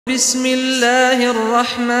بسم الله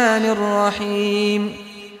الرحمن الرحيم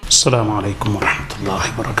السلام عليكم ورحمة الله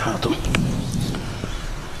وبركاته.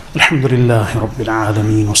 الحمد لله رب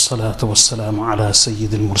العالمين والصلاة والسلام على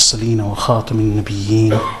سيد المرسلين وخاتم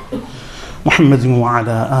النبيين محمد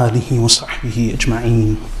وعلى آله وصحبه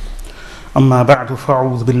أجمعين. أما بعد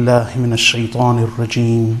فأعوذ بالله من الشيطان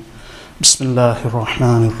الرجيم. بسم الله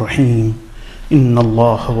الرحمن الرحيم. إن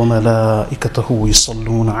الله وملائكته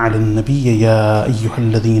يصلون على النبي يا أيها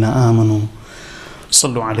الذين آمنوا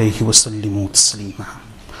صلوا عليه وسلموا تسليما.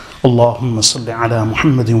 اللهم صل على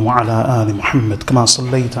محمد وعلى آل محمد كما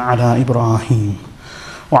صليت على إبراهيم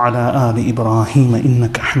وعلى آل إبراهيم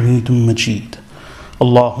إنك حميد مجيد.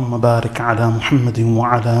 اللهم بارك على محمد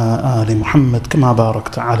وعلى آل محمد كما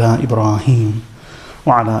باركت على إبراهيم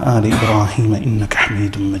وعلى آل إبراهيم إنك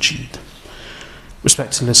حميد مجيد.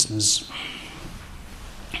 Respected listeners,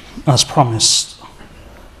 as promised,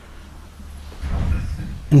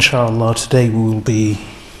 inshallah, today we will be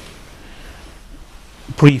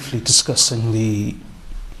briefly discussing the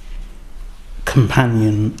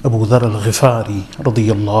companion Abū Dharr al-Ghifari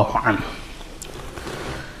radiyallahu anhu.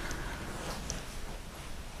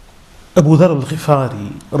 Abū Dharr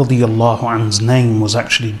al-Ghifari radiyallahu anhu's name was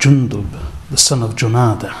actually Jundub, the son of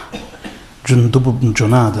Junada. Jundub ibn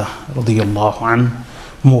Junada radiyallahu anhu,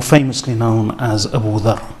 more famously known as Abū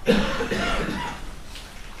Dharr.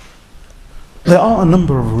 There are a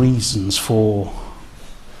number of reasons for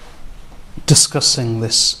discussing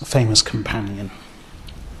this famous companion.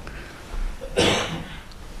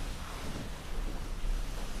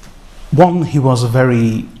 One, he was a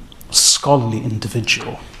very scholarly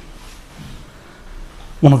individual,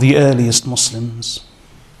 one of the earliest Muslims,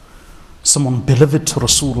 someone beloved to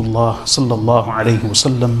Rasulullah sallallahu alayhi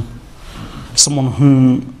wasallam, someone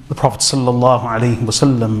whom the Prophet sallallahu alayhi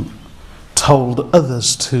wasallam told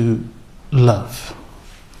others to love.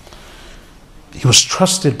 He was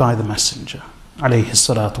trusted by the Messenger alayhi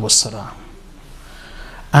salatu wassalam,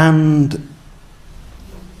 and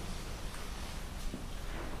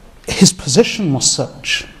his position was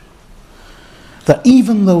such that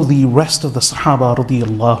even though the rest of the Sahaba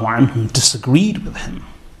radiyallahu anhum disagreed with him,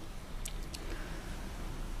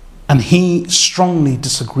 and he strongly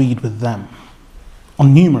disagreed with them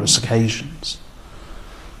on numerous occasions,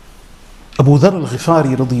 Abū Dharr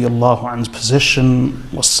al-Ghifari radiyallahu anhu's position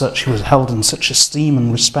was such, he was held in such esteem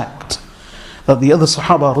and respect, that the other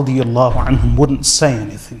Sahaba radiyallahu anhum wouldn't say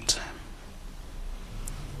anything to him.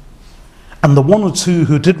 And the one or two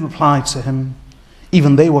who did reply to him,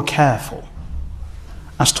 even they were careful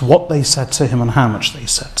as to what they said to him and how much they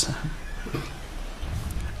said to him.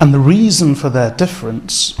 And the reason for their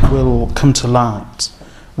difference will come to light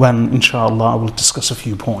when, inshallah, I will discuss a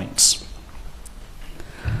few points.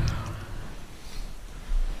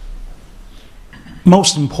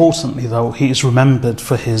 Most importantly, though, he is remembered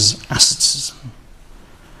for his asceticism,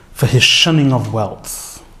 for his shunning of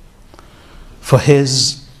wealth, for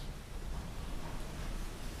his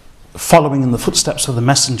following in the footsteps of the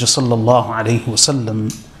Messenger sallallahu alaihi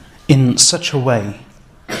wasallam in such a way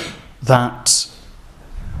that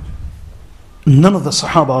none of the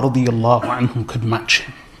Sahaba radiyallahu anhum could match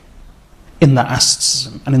him in that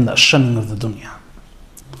asceticism and in that shunning of the dunya.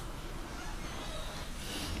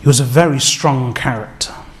 He was a very strong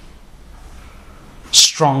character,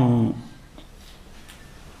 strong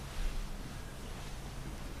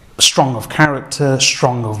of character,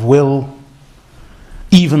 strong of will,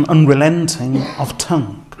 even unrelenting of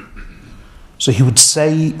tongue. So he would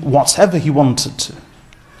say whatever he wanted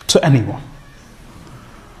to anyone.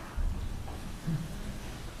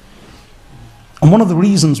 And one of the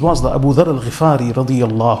reasons was that Abū Dharr al-Ghifari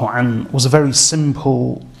radiyallahu anhu was a very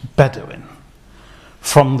simple Bedouin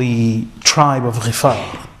from the tribe of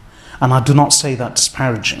Ghifar, and I do not say that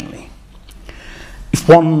disparagingly. If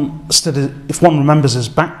one remembers his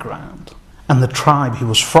background and the tribe he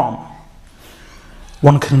was from,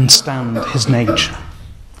 one can understand his nature.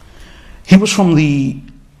 He was from the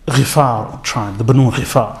Ghifar tribe, the Banu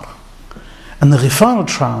Ghifar, and the Ghifar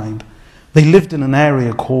tribe, they lived in an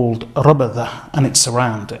area called Rabada and its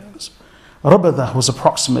surroundings. Rabada was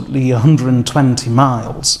approximately 120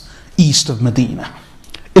 miles east of Medina,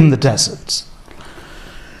 in the deserts.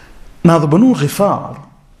 Now the Banu Ghifar,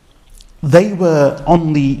 they were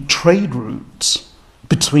on the trade routes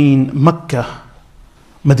between Mecca,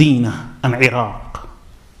 Medina and Iraq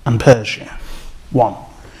and Persia. One.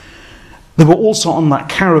 They were also on that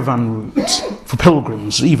caravan route for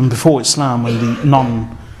pilgrims, even before Islam,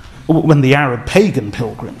 when the Arab pagan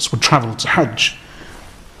pilgrims would travel to Hajj.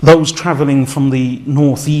 Those travelling from the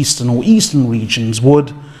northeastern or eastern regions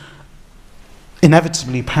would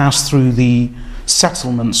inevitably pass through the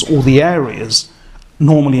settlements or the areas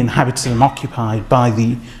normally inhabited and occupied by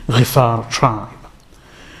the Ghifar tribe.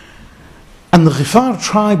 And the Ghifar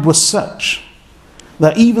tribe was such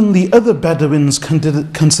that even the other Bedouins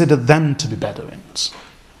considered them to be Bedouins.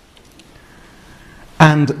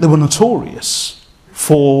 And they were notorious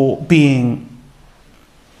for being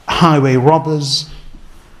highway robbers,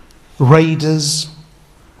 raiders,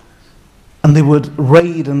 and they would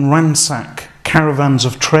raid and ransack caravans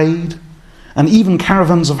of trade and even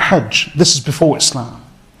caravans of Hajj. This is before Islam.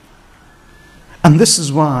 And this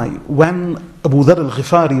is why when Abū Dharr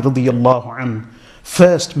al-Ghifari radiyallahu anhu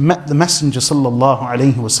first met the Messenger sallallahu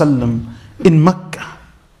alayhi wasallam in Mecca,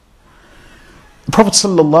 the Prophet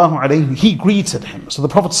sallallahu alayhi, he greeted him. So the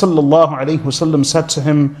Prophet sallallahu alayhi wasallam said to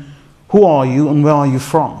him, "Who are you and where are you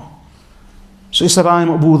from?" So he said, "I am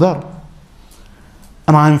Abū Dharr,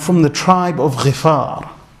 and I am from the tribe of Ghifar."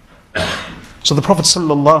 So the Prophet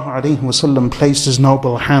sallallahu alayhi wasallam placed his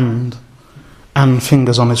noble hand and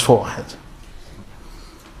fingers on his forehead,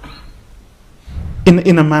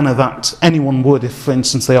 in a manner that anyone would if, for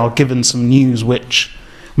instance, they are given some news which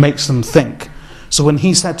makes them think. So when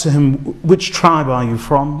he said to him, "Which tribe are you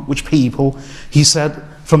from? Which people?" he said,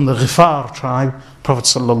 "From the Ghifar tribe." Prophet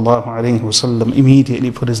sallallahu alaihi wasallam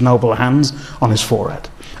immediately put his noble hands on his forehead.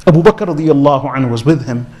 Abu Bakr radiyallahu anhu was with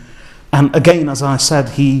him, and again, as I said,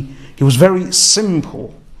 he was very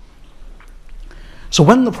simple. So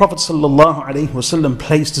when the Prophet sallallahu alaihi wasallam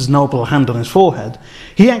placed his noble hand on his forehead,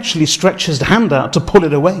 he actually stretched his hand out to pull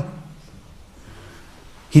it away.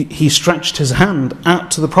 He stretched his hand out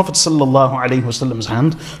to the Prophet sallallahu alaihi wasallam's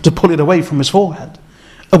hand to pull it away from his forehead.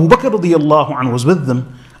 Abu Bakr radiyallahu anhu was with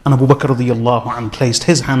them, and Abu Bakr radiyallahu anhu placed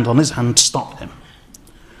his hand on his hand to stop him.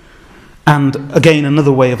 And again,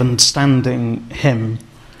 another way of understanding him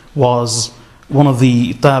was one of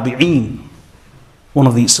the tabi'een, one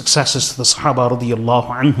of the successors to the Sahaba radiyallahu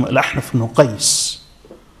anhum, al-Ahnaf ibn Qais.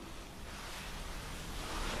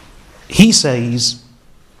 He says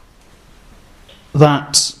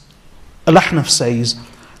that, al-Ahnaf says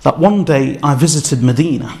that one day I visited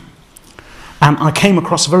Medina and I came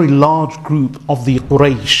across a very large group of the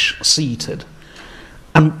Quraysh seated.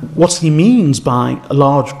 And what he means by a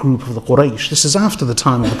large group of the Quraysh, this is after the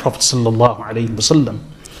time of the Prophet sallallahu alaihi wasallam,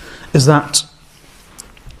 is that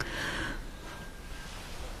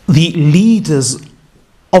the leaders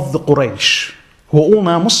of the Quraysh, who are all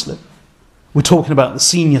now Muslim, we're talking about the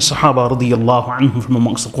senior Sahaba radiyallahu anhum from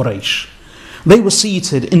amongst the Quraysh, they were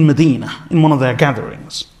seated in Medina in one of their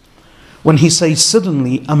gatherings, when he says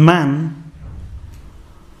suddenly a man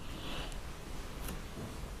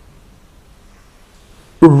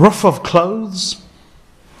rough of clothes,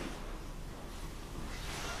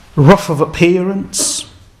 rough of appearance,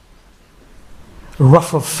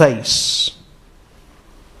 rough of face,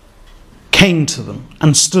 came to them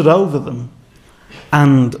and stood over them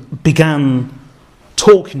and began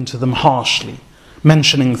talking to them harshly,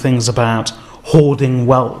 mentioning things about hoarding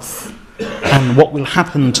wealth and what will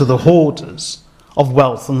happen to the hoarders of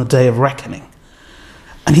wealth on the day of reckoning.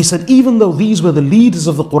 And he said, even though these were the leaders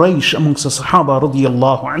of the Quraysh amongst the Sahaba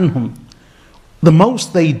radiyallahu anhum, the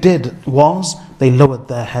most they did was they lowered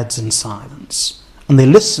their heads in silence. And they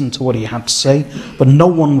listened to what he had to say, but no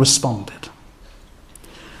one responded.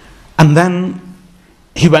 And then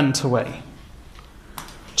he went away.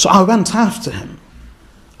 So I went after him,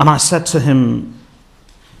 and I said to him,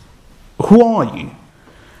 "Who are you?"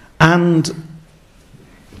 And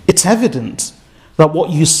it's evident that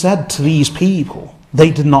what you said to these people, they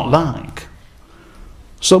did not like.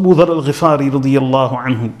 So Abū Dharr al-Ghifari radiyallahu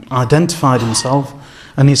anhu identified himself,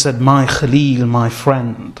 and he said, "My Khalil, my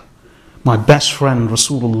friend, my best friend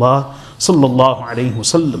Rasulullah sallallahu alayhi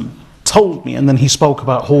wasallam told me," and then he spoke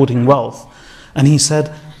about hoarding wealth, and he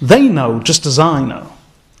said, "They know just as I know,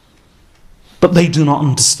 but they do not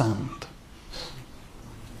understand."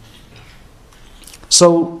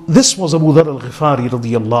 So this was Abū Dharr al-Ghifari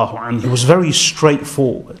radiyallahu anhu. He was very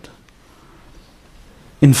straightforward.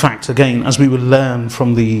 In fact, again, as we will learn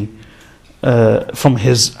from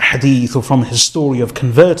his hadith or from his story of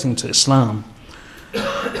converting to Islam,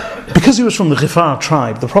 because he was from the Ghifar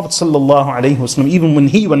tribe, the Prophet sallallahu alaihi wasallam, even when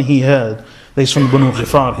he heard that he's from the Banu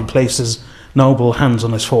Ghifar, he placed his noble hands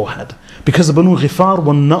on his forehead, because the Banu Ghifar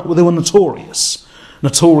they were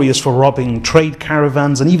notorious for robbing trade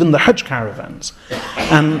caravans and even the Hajj caravans.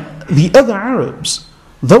 And the other Arabs,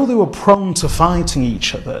 though they were prone to fighting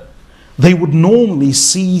each other, they would normally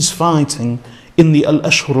cease fighting in the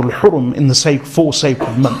al-Ashhur al-Hurum, in the 4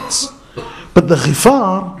 sacred months. But the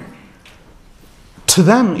Ghifar, to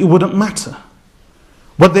them it wouldn't matter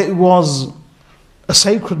whether it was a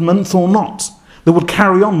sacred month or not. they would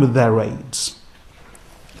carry on with their raids.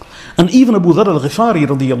 And even Abū Dharr al-Ghifari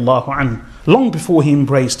radiyallahu anhu, long before he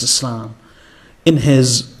embraced Islam, in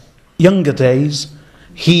his younger days,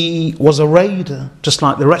 he was a raider, just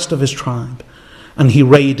like the rest of his tribe. And he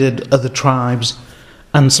raided other tribes,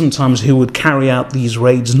 and sometimes he would carry out these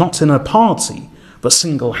raids not in a party, but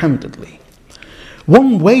single-handedly.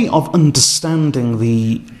 One way of understanding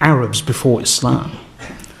the Arabs before Islam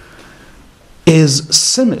is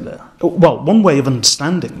similar. Well, one way of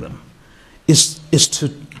understanding them is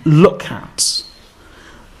to look at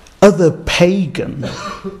other pagan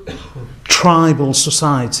tribal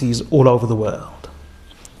societies all over the world.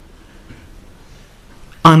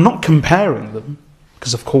 I'm not comparing them,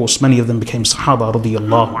 because of course many of them became Sahaba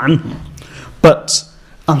radiyallahu anhum, but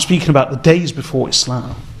I'm speaking about the days before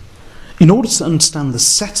Islam. In order to understand the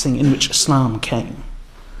setting in which Islam came,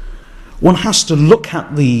 one has to look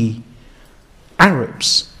at the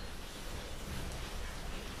Arabs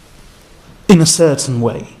in a certain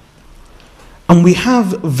way. And we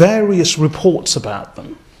have various reports about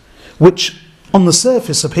them, which on the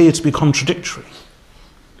surface appear to be contradictory.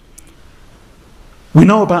 We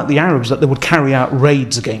know about the Arabs that they would carry out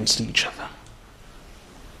raids against each other.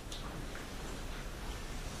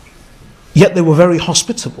 Yet they were very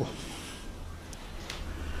hospitable.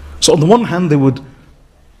 So on the one hand, they would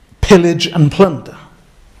pillage and plunder.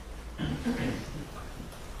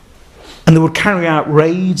 And they would carry out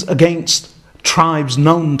raids against tribes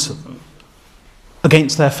known to them,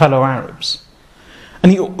 against their fellow Arabs.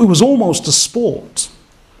 And it was almost a sport.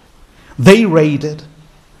 They raided,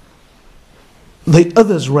 the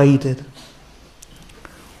others raided.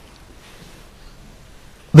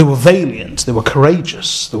 They were valiant, they were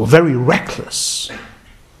courageous, they were very reckless.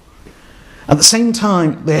 At the same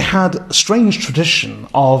time, they had a strange tradition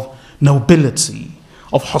of nobility,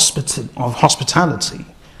 of hospitality,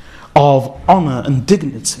 of honor and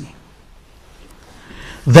dignity.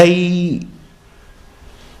 They,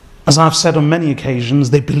 as I've said on many occasions,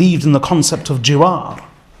 they believed in the concept of jiwar.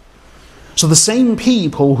 So the same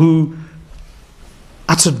people who,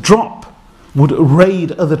 at a drop, would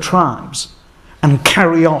raid other tribes and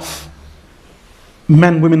carry off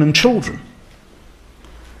men, women and children,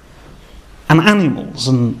 and animals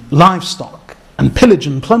and livestock, and pillage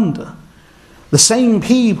and plunder. The same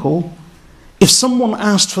people, if someone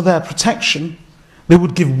asked for their protection, they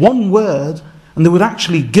would give one word and they would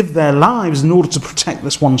actually give their lives in order to protect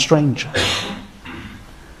this one stranger.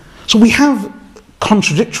 So we have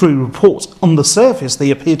contradictory reports. On the surface,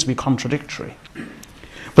 they appear to be contradictory.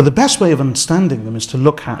 But the best way of understanding them is to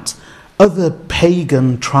look at other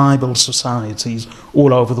pagan tribal societies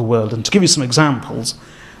all over the world. And to give you some examples,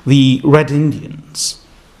 the Red Indians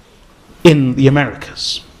in the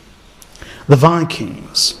Americas, the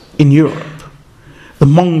Vikings in Europe, the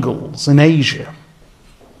Mongols in Asia.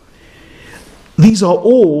 These are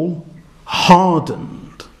all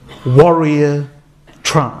hardened warrior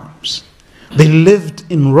tribes. They lived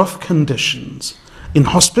in rough conditions, in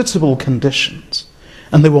hospitable conditions,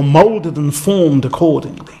 and they were molded and formed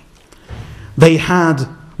accordingly. They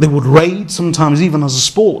would raid, sometimes even as a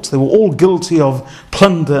sport. They were all guilty of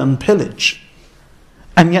plunder and pillage.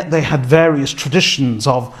 And yet they had various traditions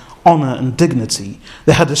of honor and dignity.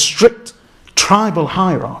 They had a strict tribal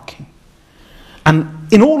hierarchy.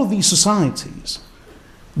 And in all of these societies,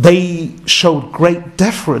 they showed great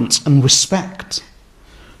deference and respect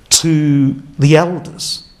to the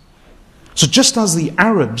elders. So just as the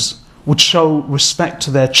Arabs would show respect to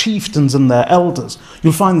their chieftains and their elders,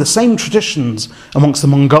 you'll find the same traditions amongst the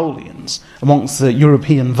Mongolians, amongst the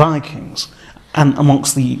European Vikings, and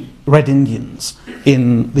amongst the Red Indians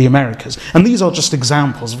in the Americas. And these are just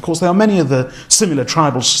examples. Of course, there are many other similar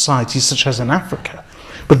tribal societies, such as in Africa.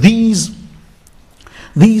 But these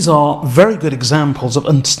are very good examples of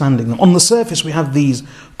understanding them. On the surface, we have these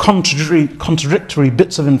contradictory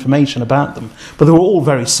bits of information about them, but they were all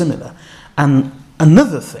very similar. And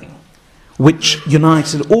another thing which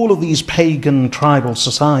united all of these pagan tribal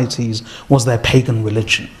societies was their pagan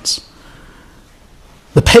religions.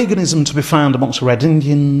 The paganism to be found amongst the Red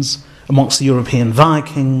Indians, amongst the European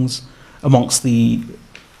Vikings, amongst the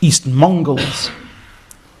Eastern Mongols,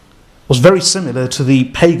 was very similar to the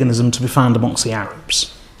paganism to be found amongst the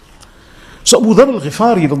Arabs. So Abū Dharr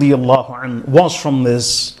al-Ghifari radiyallahu anhu was from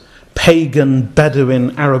this pagan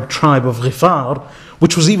Bedouin Arab tribe of Ghifar,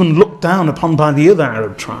 which was even looked down upon by the other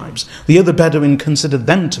Arab tribes. The other Bedouin considered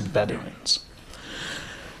them to be Bedouins.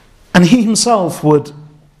 And he himself would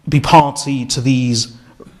be party to these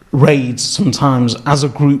raids, sometimes as a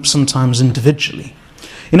group, sometimes individually.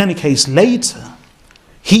 In any case, later,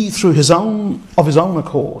 he, of his own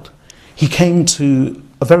accord, he came to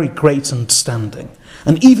a very great understanding.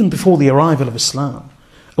 And even before the arrival of Islam,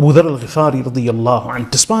 Abū Dharr al-Ghifari radiyallahu anhu,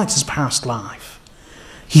 despite his past life,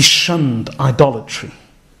 he shunned idolatry.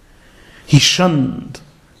 He shunned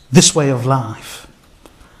this way of life.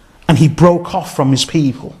 And he broke off from his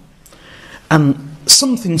people. And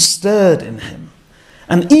something stirred in him.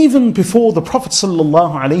 And even before the Prophet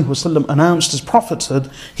ﷺ announced his prophethood,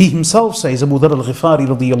 he himself says, Abū Dharr al-Ghifari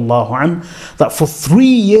radiyallahu anhu, that for 3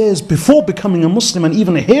 years before becoming a Muslim and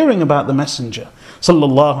even hearing about the Messenger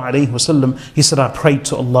ﷺ, he said, I prayed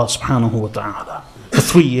to Allah subhanahu wa ta'ala for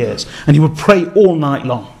 3 years. And he would pray all night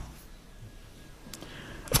long.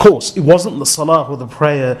 Of course, it wasn't the salah or the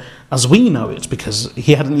prayer as we know it, because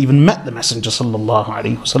he hadn't even met the Messenger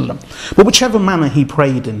ﷺ. But whichever manner he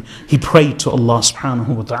prayed in, he prayed to Allah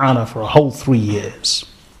subhanahu wa ta'ala for a whole 3 years.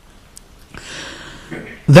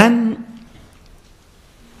 Then,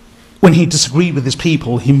 when he disagreed with his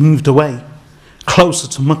people, he moved away, closer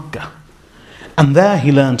to Mecca. And there he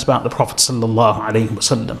learnt about the Prophet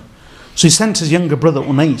ﷺ. So he sent his younger brother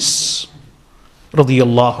Unais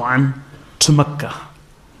radiyallahu anhu to Mecca.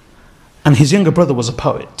 And his younger brother was a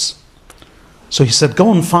poet. So he said,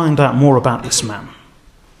 go and find out more about this man.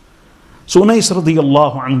 So Unais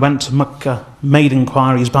radiyallahu anhu went to Mecca, made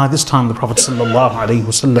inquiries. By this time the Prophet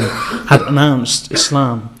ﷺ had announced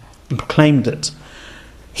Islam and proclaimed it.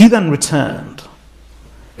 He then returned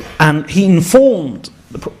and he informed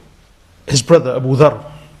his brother Abū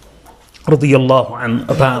Dharr radiyallahu anhu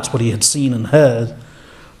about what he had seen and heard,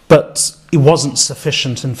 but it wasn't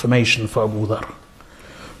sufficient information for Abū Dharr.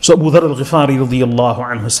 So Abū Dharr al-Ghifari radiyallahu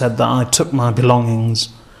anhu said that I took my belongings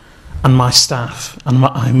and my staff and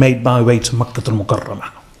I made my way to Makkah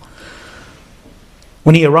al-Mukarramah.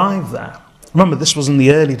 When he arrived there, remember this was in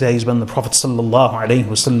the early days when the Prophet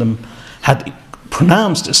ﷺ had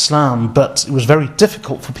pronounced Islam, but it was very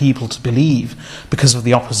difficult for people to believe because of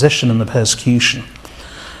the opposition and the persecution.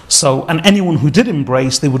 So, and anyone who did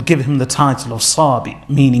embrace, they would give him the title of Sahabi,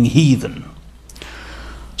 meaning heathen.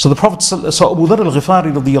 So the Prophet, so Abū Dharr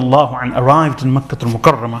al-Ghifari radiyallahu anhu arrived in Makkah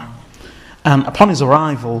al-Mukarramah, and upon his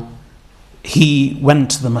arrival, he went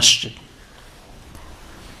to the masjid.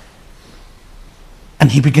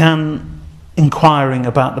 And he began inquiring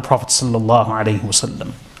about the Prophet sallallahu alaihi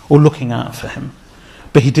wasallam, or looking out for him,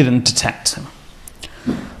 but he didn't detect him.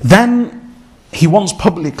 Then he once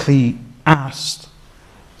publicly asked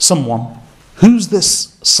someone, who's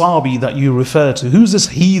this Sahabi that you refer to? Who's this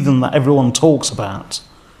heathen that everyone talks about?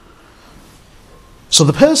 So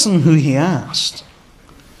the person who he asked,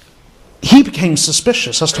 he became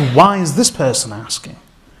suspicious as to why is this person asking.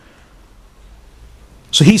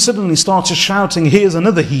 So he suddenly started shouting, here's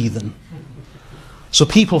another heathen. So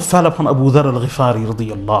people fell upon Abū Dharr al-Ghifari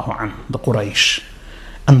radiyallahu anhu, the Quraysh,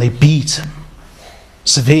 and they beat him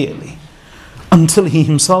severely, until he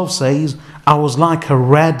himself says, I was like a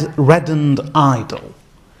reddened idol.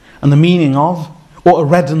 And the meaning of, or a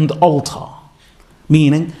reddened altar,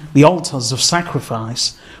 meaning the altars of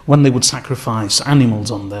sacrifice, when they would sacrifice animals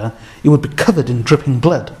on there, it would be covered in dripping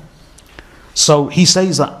blood. So he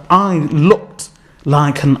says that I looked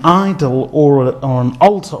like an idol or an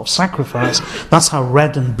altar of sacrifice. That's how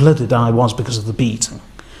red and blooded I was because of the beating.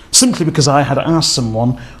 Simply because I had asked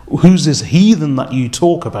someone, who's this heathen that you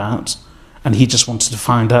talk about? And he just wanted to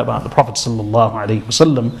find out about the Prophet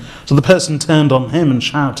ﷺ. So the person turned on him and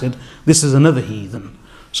shouted, this is another heathen.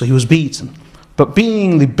 So he was beaten. But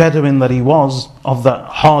being the Bedouin that he was, of that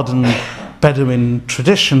hardened Bedouin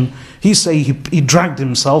tradition, he dragged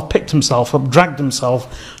himself, picked himself up, dragged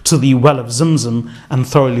himself to the well of Zamzam and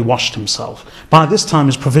thoroughly washed himself. By this time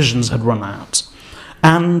his provisions had run out.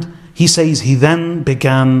 And he says he then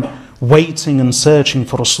began waiting and searching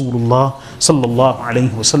for Rasulullah sallallahu alaihi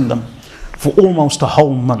wasallam for almost a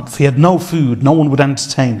whole month. He had no food, no one would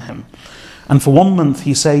entertain him. And for 1 month,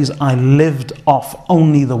 he says, I lived off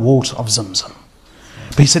only the water of Zamzam.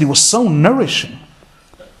 But he said it was so nourishing.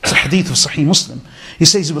 It's a hadith of Sahih Muslim. He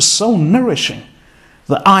says it was so nourishing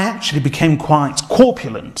that I actually became quite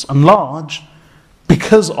corpulent and large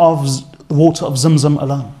because of the water of Zamzam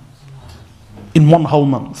alone. In 1 whole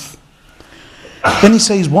month. Then he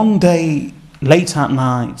says one day, late at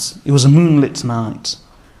night, it was a moonlit night.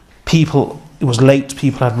 It was late,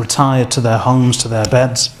 people had retired to their homes, to their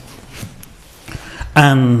beds.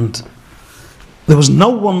 And there was no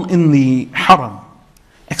one in the haram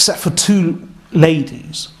except for 2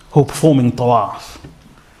 ladies who were performing tawaf.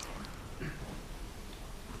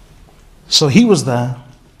 So he was there,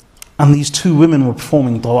 and these 2 women were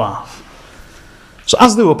performing tawaf. So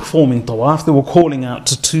as they were performing tawaf, they were calling out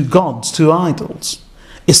to 2 gods, 2 idols,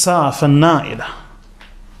 Isaf and Na'ilah.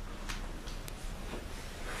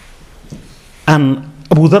 And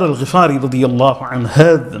Abū Dharr al-Ghifari radiyallahu anhu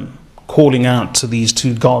heard them calling out to these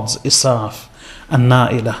two gods, Isaf and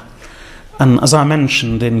Na'ilah. And as I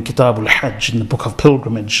mentioned in Kitab al-Hajj, in the book of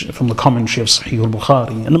pilgrimage, from the commentary of Sahih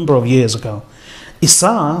al-Bukhari, a number of years ago,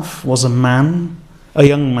 Isaf was a man, a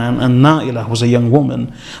young man, and Na'ilah was a young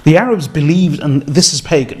woman. The Arabs believed, and this is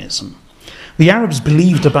paganism, the Arabs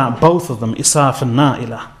believed about both of them, Isaf and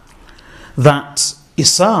Na'ilah, that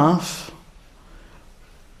Isaf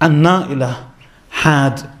and Na'ilah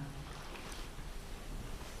had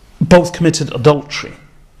both committed adultery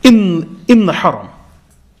in the haram,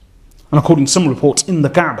 and according to some reports in the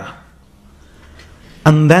Kaaba,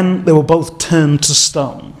 and then they were both turned to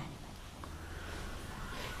stone.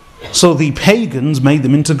 So the pagans made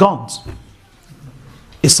them into gods,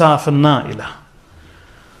 Isaf and Na'ilah.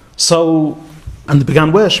 And they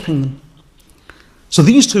began worshipping them. So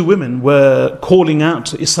these two women were calling out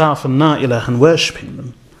to Isaf and Na'ilah and worshipping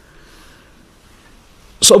them.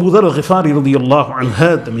 So Abū Dharr al-Ghifari radiyallahu anhu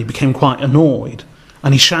heard them. He became quite annoyed,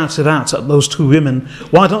 and he shouted out at those two women,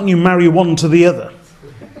 "Why don't you marry one to the other?"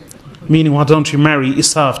 Meaning, why don't you marry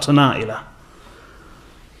Isaf to Na'ilah?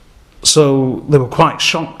 So they were quite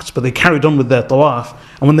shocked, but they carried on with their tawaf.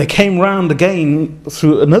 And when they came round again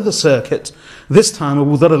through another circuit, this time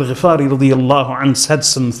Abū Dharr al-Ghifari radiyallahu anhu said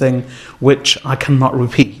something which I cannot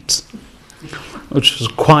repeat, which was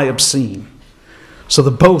quite obscene. So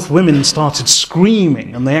both women started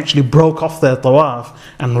screaming, and they actually broke off their tawaf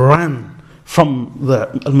and ran from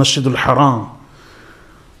the Masjid al-Haram.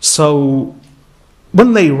 So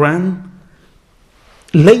when they ran,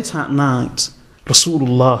 late at night,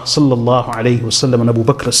 Rasulullah sallallahu alayhi wasallam and Abu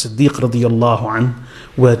Bakr as-Siddiq radiyallahu anhu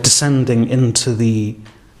were descending into the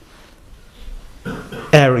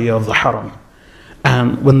area of the Haram.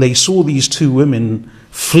 And when they saw these two women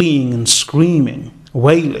fleeing and screaming,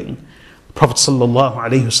 wailing, the Prophet sallallahu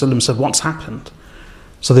alayhi wasallam said, "What's happened?"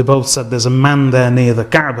 So they both said, "There's a man there near the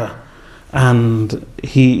Kaaba, and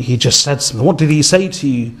he just said something." "What did he say to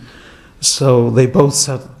you?" So they both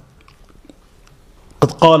said,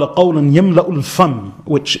 قَدْ قَالَ قَوْلًا يَمْلَأُ الْفَمْ,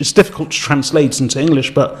 which is difficult to translate into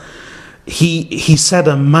English, but he said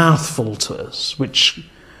a mouthful to us, which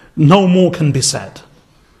no more can be said.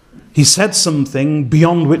 He said something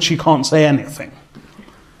beyond which he can't say anything.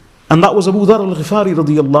 And that was Abū Dharr al-Ghifari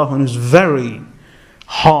radiyallahu anhu, who's very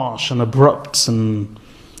harsh and abrupt and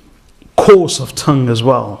coarse of tongue as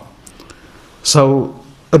well. So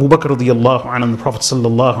Abu Bakr radiyallahu anhu and the Prophet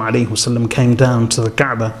sallallahu alayhi wasallam came down to the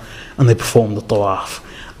Kaaba and they performed the tawaf.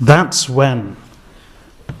 That's when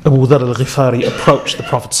Abū Dharr al-Ghifari approached the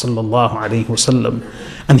Prophet sallallahu alayhi wasallam,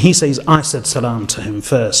 and he says, "I said salam to him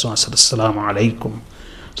first, so I said assalamu alaykum."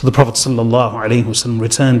 So the Prophet sallallahu alayhi wasallam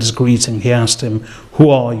returned his greeting. He asked him, "Who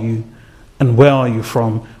are you and where are you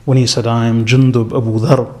from?" When he said, "I am Jundub Abu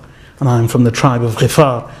Dharr, and I am from the tribe of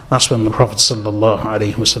Ghifar," that's when the Prophet sallallahu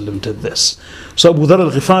alayhi wasallam did this. So Abū Dharr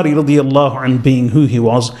al-Ghifari radiyallahu anhu, being who he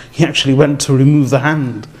was, he actually went to remove the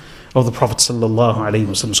hand of the Prophet sallallahu alayhi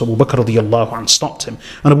wasallam. So Abu Bakr radiyallahu anhu stopped him.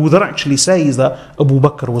 And Abu Dharr actually says that Abu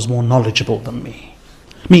Bakr was more knowledgeable than me.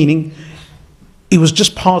 Meaning, it was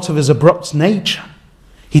just part of his abrupt nature.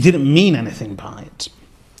 He didn't mean anything by it.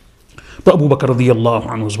 But Abu Bakr radiyallahu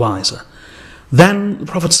anhu was wiser. Then the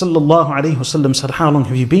Prophet sallallahu alayhi wasallam said, "How long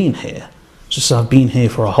have you been here?" She said, "I've been here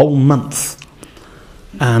for a whole month."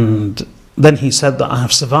 And then he said that I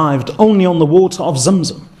have survived only on the water of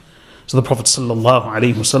Zamzam. So the Prophet sallallahu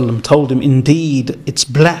alayhi wasallam told him, "Indeed, it's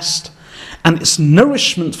blessed and it's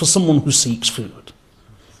nourishment for someone who seeks food."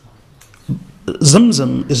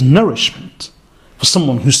 Zamzam is nourishment for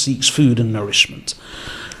someone who seeks food and nourishment,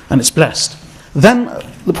 and it's blessed. Then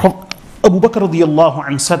the Prophet Abu Bakr radiyallahu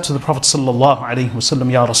anhu said to the Prophet sallallahu alayhi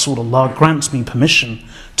wasallam, "Ya Rasulullah, grant me permission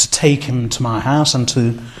to take him to my house and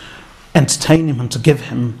to entertain him and to give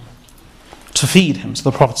him, to feed him." So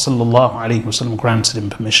the Prophet sallallahu alayhi wasallam granted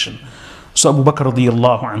him permission. So Abu Bakr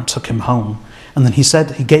radiyallahu anhu took him home, and then he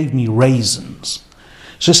said, "He gave me raisins."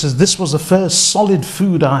 So he says, "This was the first solid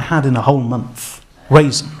food I had in a whole month,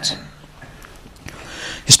 raisins."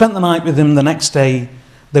 He spent the night with him. The next day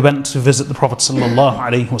they went to visit the Prophet sallallahu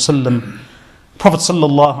alayhi wasallam. Prophet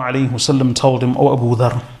sallallahu alayhi wasallam told him, "O Abu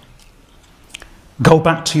Dharr, go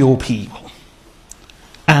back to your people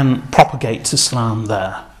and propagate Islam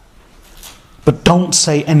there. But don't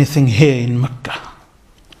say anything here in Mecca."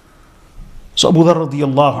 So Abu Dharr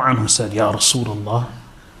radiyallahu anhu said, "Ya Rasulullah,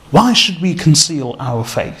 why should we conceal our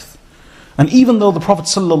faith?" And even though the Prophet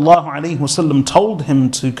sallallahu alayhi wasallam told him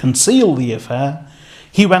to conceal the affair,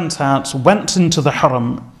 he went into the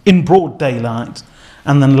Haram in broad daylight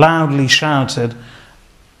and then loudly shouted,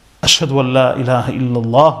 Ashhadu an la ilaha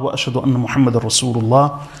illallah wa ashhadu anna Muhammadan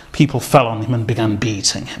Rasulullah, people fell on him and began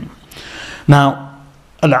beating him. Now,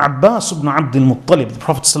 Al-Abbas ibn Abd al-Muttalib, the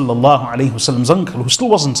Prophet sallallahu alayhi wasallam's uncle, who still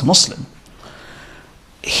wasn't a Muslim,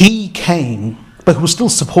 he came, but who was still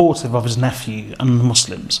supportive of his nephew and the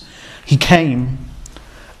Muslims. He came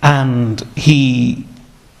and he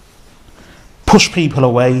pushed people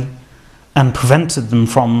away and prevented them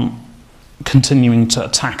from continuing to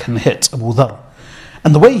attack and hit Abū Dharr.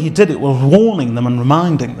 And the way he did it was warning them and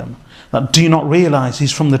reminding them that, do you not realize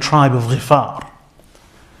he's from the tribe of Ghifar?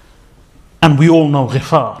 And we all know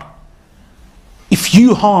Ghifar. If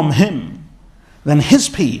you harm him, then his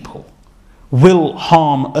people will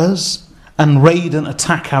harm us and raid and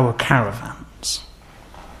attack our caravans.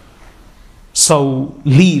 So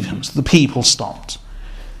leave him. So the people stopped.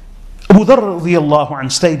 Abū Dharr radiyallahu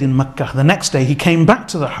anhu stayed in Mecca. The next day he came back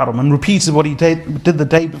to the Haram and repeated what he did the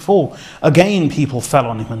day before. Again people fell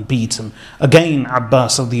on him and beat him. Again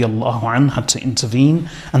Abbas radiyallahu anhu had to intervene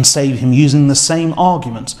and save him using the same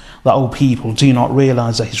argument that, oh people, do you not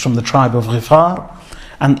realize that he's from the tribe of Ghifar?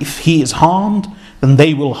 And if he is harmed, then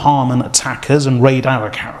they will harm and attack us and raid our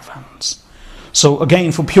caravans. So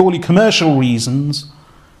again, for purely commercial reasons,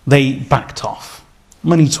 they backed off.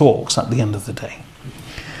 Money talks at the end of the day.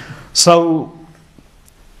 So,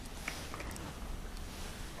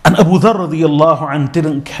 and Abū Dharr radiyallahu anhu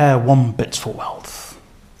didn't care one bit for wealth.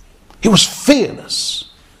 He was fearless.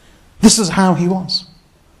 This is how he was.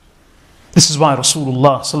 This is why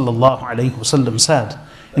Rasulullah sallallahu alayhi wasallam said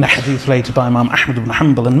in a hadith related by Imam Ahmad ibn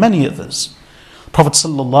Hanbal and many others, Prophet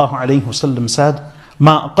sallallahu alayhi wasallam said,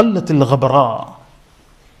 "Ma aqallat al-ghabara,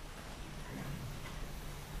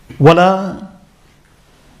 wala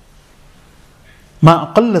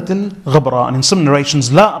ما أقلت الغبراء," and in some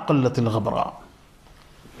narrations لا أقلت الغبراء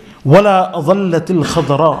ولا أظلت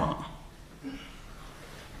الخضراء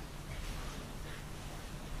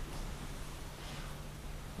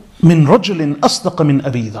من رجل أصدق من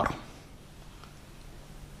أبي ذر.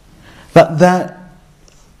 That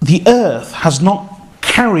the earth has not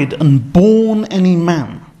carried and borne any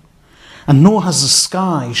man, and nor has the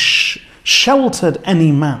sky sheltered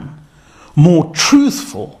any man more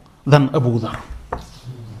truthful than Abū Dharr.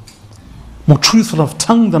 More truthful of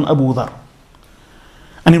tongue than Abū Dharr.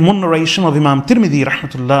 And in one narration of Imam Tirmidhi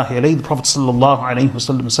rahmatullahi alayhi, the Prophet sallallahu alayhi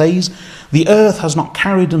wasallam says, the earth has not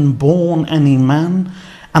carried and borne any man,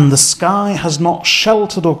 and the sky has not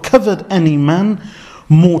sheltered or covered any man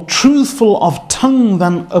more truthful of tongue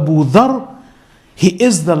than Abū Dharr. He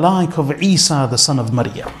is the like of Isa, the son of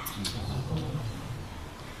Maryam.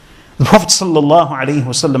 The Prophet sallallahu alayhi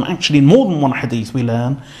wasallam, actually in more than one hadith we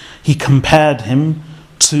learn, he compared him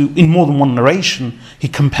to, in more than one narration, he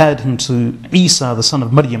compared him to Isa, the son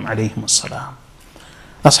of Maryam alayhi salam.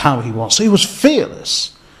 That's how he was. So he was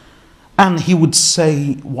fearless. And he would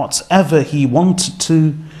say whatever he wanted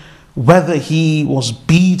to, whether he was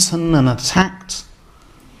beaten and attacked,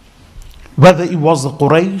 whether it was the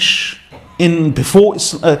Quraysh whether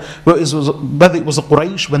it was the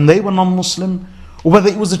Quraysh when they were non-Muslim, or whether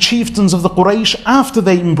it was the chieftains of the Quraysh after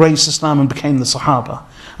they embraced Islam and became the Sahaba,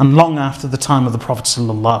 and long after the time of the Prophet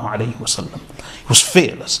sallallahu alaihi wasallam. He was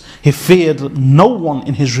fearless. He feared no one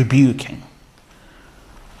in his rebuking.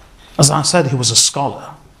 As I said, he was a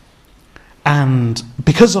scholar. And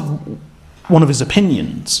because of one of his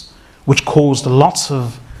opinions, which caused a lot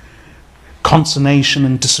of consternation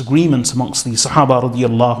and disagreement amongst the Sahaba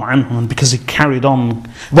radiyallahu anhum, and because he carried on,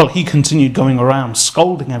 he continued going around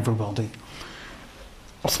scolding everybody,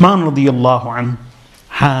 Uthman radiyallahu anhu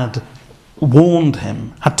had warned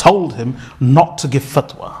him, had told him not to give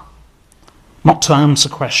fatwa, not to answer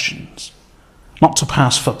questions, not to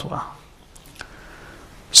pass fatwa.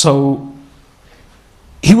 So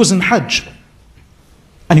he was in Hajj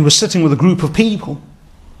and he was sitting with a group of people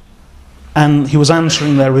and he was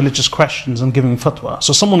answering their religious questions and giving fatwa.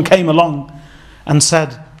 So someone came along and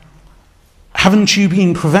said, "Haven't you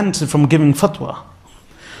been prevented from giving fatwa?"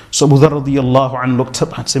 So Abū Dharr radiyallahu anhu looked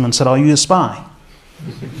up at him and said, "Are you a spy?"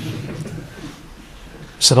 He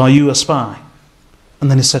said, "Are you a spy?" And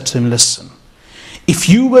then he said to him, "Listen, if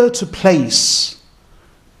you were to place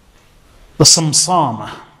the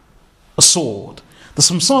samsama, a sword. The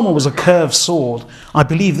samsama was a curved sword. I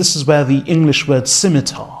believe this is where the English word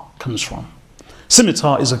scimitar comes from.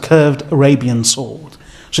 Scimitar is a curved Arabian sword.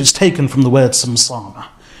 So it's taken from the word samsama.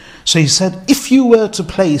 So he said, if you were to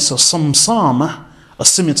place a samsama, a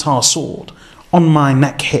scimitar sword, on my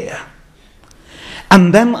neck here,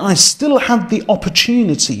 and then I still had the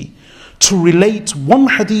opportunity to relate one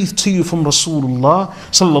hadith to you from Rasulullah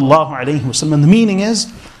sallallahu alayhi wasallam, and the meaning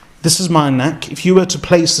is, this is my neck. If you were to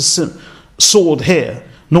place a sword here,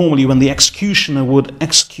 normally when the executioner would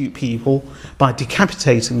execute people by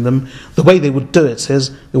decapitating them, the way they would do it is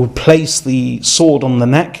they would place the sword on the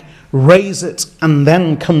neck, raise it, and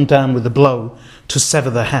then come down with a blow to sever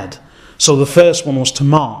the head. So the first one was to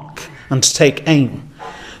mark and to take aim.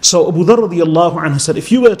 So Abu Dharr radiallahu anhu said,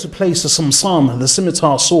 if you were to place a samsama, the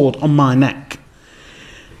scimitar sword, on my neck,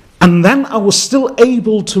 and then I was still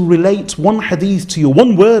able to relate one hadith to you,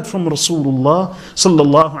 one word from Rasulullah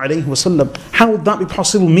sallallahu alayhi wasallam, how would that be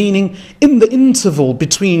possible? Meaning, in the interval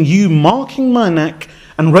between you marking my neck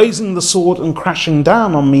and raising the sword and crashing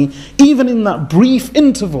down on me, even in that brief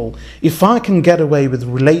interval, if I can get away with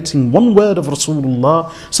relating one word of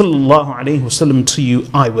Rasulullah sallallahu alayhi wasallam to you,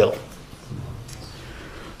 I will.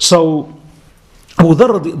 So, Abu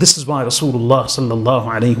Dharr, this is why Rasulullah sallallahu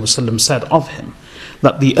alayhi wasallam said of him,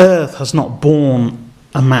 that the earth has not borne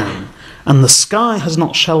a man, and the sky has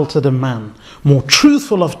not sheltered a man more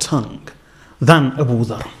truthful of tongue than Abu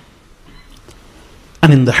Dharr.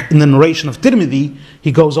 And in the narration of Tirmidhi,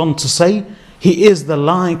 he goes on to say, he is the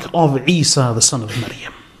like of Isa, the son of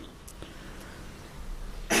Maryam,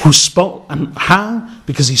 who spoke, and how?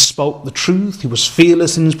 Because he spoke the truth, he was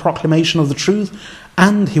fearless in his proclamation of the truth,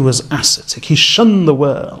 and he was ascetic. He shunned the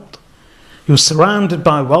world. He was surrounded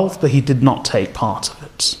by wealth, but he did not take part of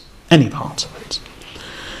it, any part of it.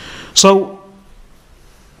 So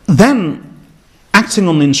then, acting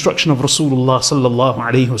on the instruction of Rasulullah sallallahu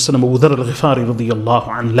alayhi wasallam, Abu Dharr al-Ghifari radiyallahu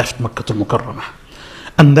anhu left Makkah al-Mukarramah.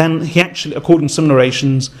 And then he actually, according to some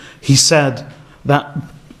narrations, he said that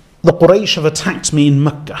the Quraysh have attacked me in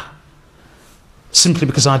Makkah simply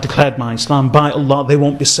because I declared my Islam. By Allah, they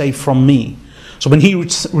won't be safe from me. So when he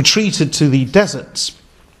retreated to the deserts,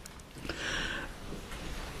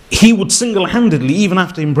 he would single-handedly, even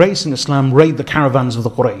after embracing Islam, raid the caravans of the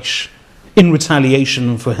Quraysh in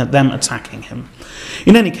retaliation for them attacking him.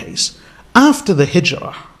 In any case, after the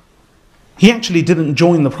Hijrah, he actually didn't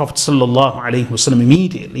join the Prophet ﷺ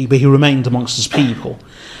immediately, but he remained amongst his people.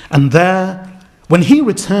 And there, when he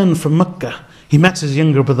returned from Mecca, he met his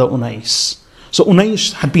younger brother Unais. So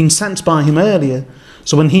Unais had been sent by him earlier.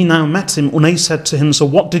 So when he now met him, Unais said to him, so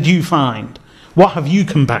what did you find? What have you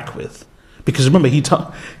come back with? Because remember, he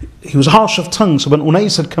was harsh of tongue. So when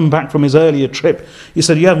Unais had come back from his earlier trip, he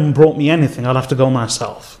said, you haven't brought me anything, I'll have to go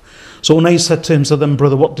myself. So Unais said to him, so then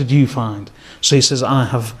brother, what did you find? So he says, I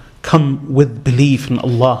have come with belief in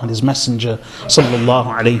Allah and His Messenger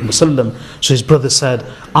sallallahu alayhi wasallam. So his brother said,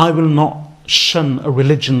 I will not shun a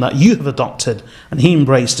religion that you have adopted. And he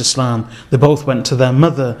embraced Islam. They both went to their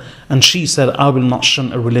mother, and she said, I will not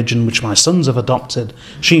shun a religion which my sons have adopted.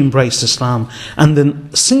 She embraced Islam. And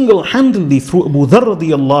then single-handedly, through Abu Dharr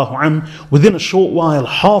radiallahu anhu, within a short while,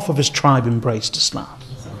 half of his tribe embraced Islam.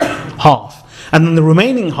 Half. And then the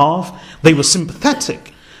remaining half, they were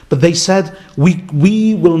sympathetic, but they said,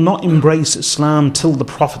 we will not embrace Islam till the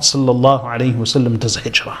Prophet sallallahu alaihi wasallam does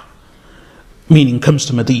hijrah, meaning comes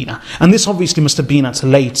to Medina. And this obviously must have been at a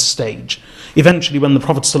late stage. Eventually, when the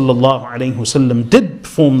Prophet sallallahu alaihi wasallam did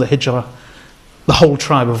perform the hijrah, the whole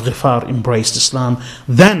tribe of Ghifar embraced Islam.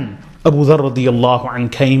 Then Abu Dharr radiallahu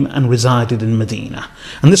anhu came and resided in Medina.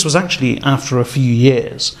 And this was actually after a few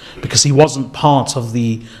years, because he wasn't part of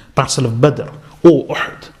the Battle of Badr or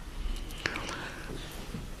Uhud.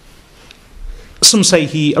 Some say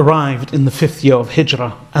he arrived in the 5th year of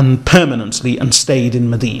Hijrah and permanently and stayed in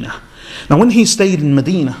Medina. Now when he stayed in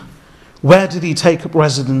Medina, where did he take up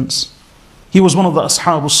residence? He was one of the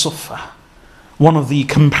Ashab al-Suffah, one of the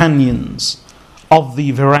companions of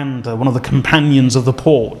the veranda, one of the companions of the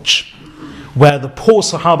porch, where the poor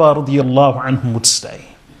Sahaba radiallahu anhum would stay.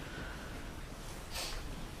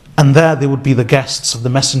 And there they would be the guests of the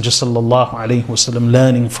Messenger sallallahu alaihi wasallam,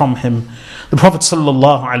 learning from him. The Prophet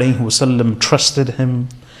sallallahu alaihi wasallam trusted him,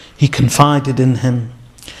 he confided in him,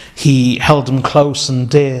 he held him close and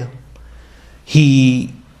dear. The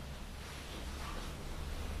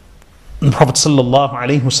Prophet sallallahu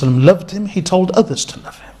alaihi wasallam loved him, he told others to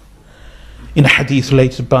love him. In a hadith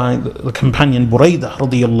related by the companion Buraidah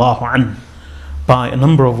radiallahu anhu, by a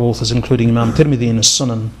number of authors including Imam Tirmidhi in his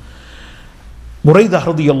Sunan, Buraidah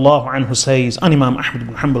radiallahu anhu says, and Imam Ahmad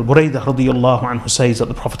ibn Hanbal, Buraidah radiallahu anhu says that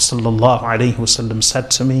the Prophet sallallahu alaihi wasallam said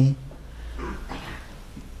to me,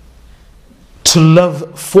 to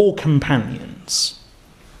love 4 companions,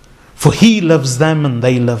 for he loves them and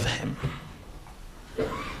they love him.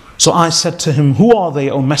 So I said to him, who are they,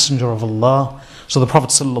 O Messenger of Allah? So the Prophet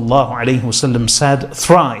sallallahu alaihi wasallam said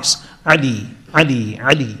thrice, Ali, Ali,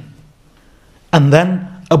 Ali. And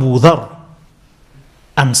then Abu Dharr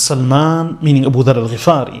and Salman, meaning Abu Dharr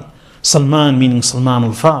al-Ghifari, Salman meaning Salman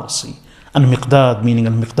al-Farsi, and Miqdad meaning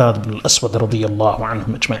al-Miqdad ibn al-Aswad radiyallahu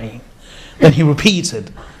anhum ajma'een. Then he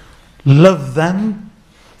repeated, love them,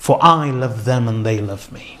 for I love them and they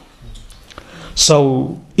love me.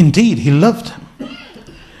 So indeed he loved him.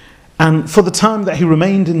 And for the time that he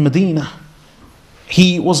remained in Medina,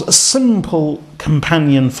 he was a simple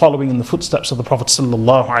companion following in the footsteps of the Prophet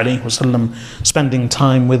ﷺ, spending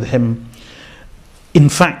time with him. In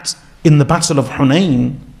fact, in the Battle of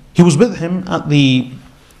Hunayn, he was with him at the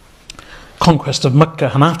conquest of Mecca,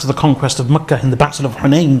 and after the conquest of Mecca in the Battle of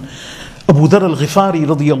Hunayn, Abū Dharr al-Ghifari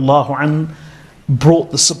radiyallahu anhu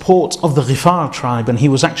brought the support of the Ghifar tribe, and he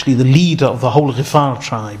was actually the leader of the whole Ghifar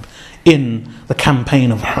tribe in the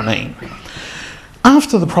campaign of Hunayn.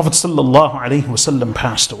 After the Prophet ﷺ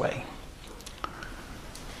passed away,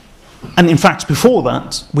 and in fact before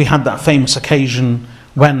that, we had that famous occasion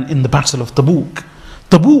when in the Battle of Tabuk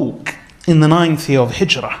in the 9th year of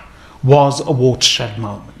Hijrah was a watershed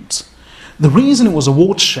moment. The reason it was a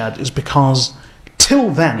watershed is because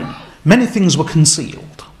till then many things were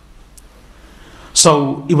concealed.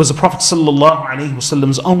 So it was the Prophet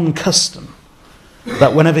ﷺ's own custom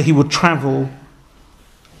that whenever he would travel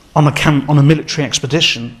on a military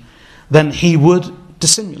expedition, then he would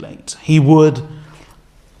dissimulate. He would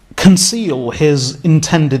conceal his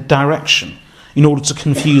intended direction in order to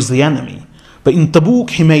confuse the enemy. But in Tabuk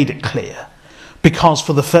he made it clear, because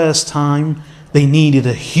for the first time they needed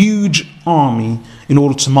a huge army in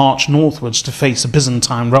order to march northwards to face a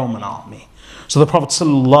Byzantine Roman army. So the Prophet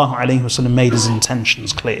ﷺ made his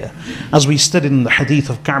intentions clear. As we studied in the hadith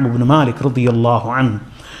of Ka'b ibn Malik radiyallahu anhu,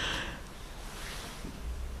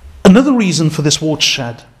 another reason for this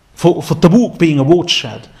watershed, for Tabuk being a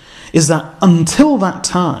watershed, is that until that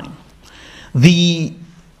time, the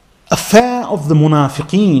affair of the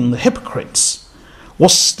munafiqeen, the hypocrites,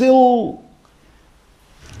 was still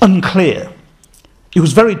unclear. It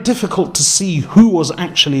was very difficult to see who was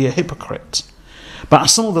actually a hypocrite. But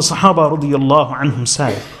as some of the Sahaba radiyallahu anhum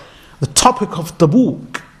said, the topic of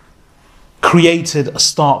Tabuk created a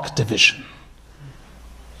stark division.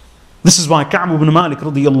 This is why Ka'b ibn Malik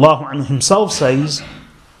radiyallahu anhu himself says,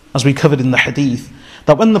 as we covered in the hadith,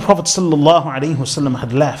 that when the Prophet ﷺ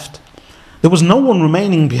had left, there was no one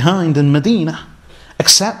remaining behind in Medina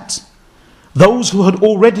except those who had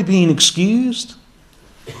already been excused,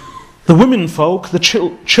 the women folk, the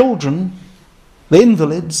children, the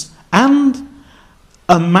invalids, and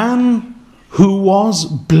a man who was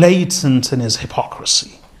blatant in his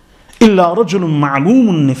hypocrisy. إِلَّا رَجُلٌ مَعْلُومٌ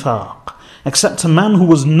النِّفَاقِ, except a man who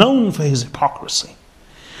was known for his hypocrisy.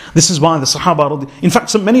 This is why the Sahaba, in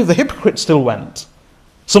fact, many of the hypocrites still went.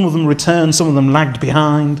 Some of them returned, some of them lagged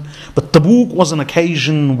behind. But Tabuk was an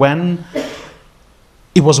occasion when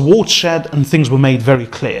it was a watershed and things were made very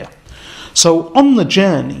clear. So on the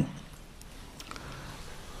journey,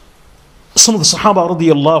 some of the Sahaba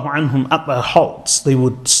radiyallahu anhum at their halts, they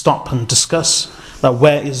would stop and discuss that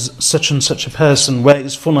where is such and such a person, where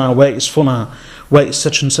is Funa, where is Funa, where is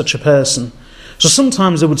such and such a person. So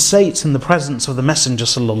sometimes they would say it's in the presence of the Messenger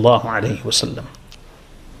sallallahu alaihi wasallam.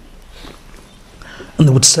 And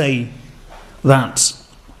they would say that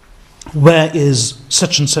where is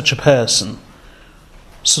such and such a person.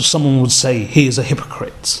 So someone would say he is a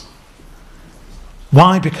hypocrite.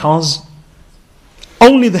 Why? Because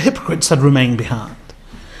only the hypocrites had remained behind.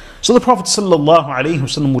 So the Prophet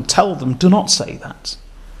ﷺ would tell them, do not say that.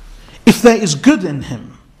 If there is good in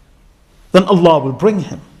him, then Allah will bring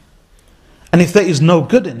him. And if there is no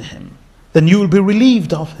good in him, then you will be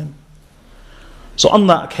relieved of him. So on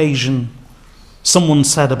that occasion, someone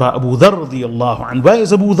said about Abū Dharr radiyallahu anhu, where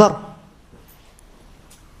is Abū Dharr?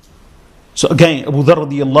 So again, Abū Dharr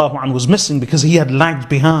radiyallahu anhu was missing because he had lagged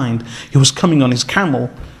behind. He was coming on his camel,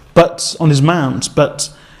 but on his mount,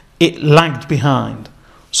 but it lagged behind.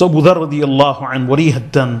 So Abū Dharr radiyallahu anhu, what he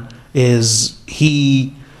had done is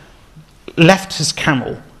he left his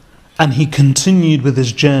camel and he continued with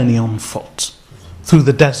his journey on foot through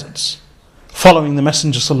the deserts, following the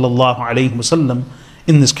Messenger sallallahu alaihi wasallam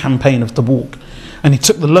in this campaign of Tabuk. And he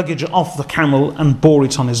took the luggage off the camel and bore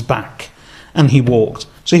it on his back, and he walked.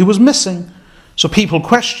 So he was missing. So people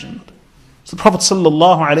questioned. So the Prophet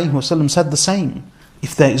sallallahu alaihi wasallam said the same.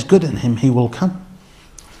 If there is good in him, he will come.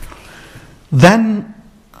 Then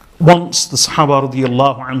once the Sahaba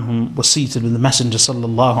radiyallahu anhum were seated with the Messenger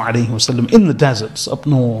sallallahu alaihi wasallam in the deserts up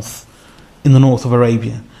north, in the north of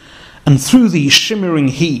Arabia, and through the shimmering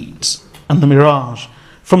heat and the mirage,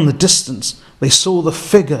 from the distance they saw the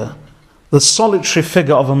figure, the solitary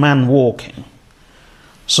figure of a man walking.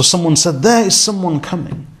 So someone said, there is someone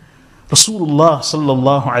coming. Rasulullah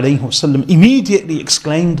sallallahu alaihi wasallam immediately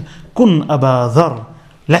exclaimed, Kun Abā Dharr,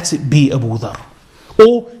 let it be Abū Dharr.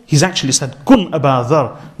 Or he's actually said, Kun Abā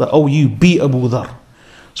Dharr, that oh you be Abū Dharr.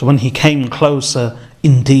 So when he came closer,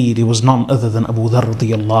 indeed, he was none other than Abu Dharr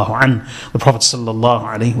radiyallahu anhu. The Prophet sallallahu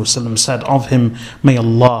alaihi wasallam said of him, "May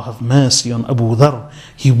Allah have mercy on Abu Dharr.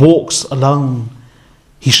 He walks alone,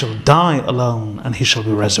 he shall die alone, and he shall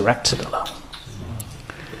be resurrected alone."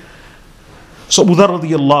 So Abu Dharr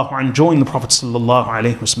radiyallahu anhu joined the Prophet sallallahu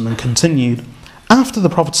alaihi wasallam and continued. After the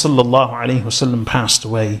Prophet sallallahu alaihi wasallam passed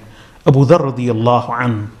away, Abu Dharr radiyallahu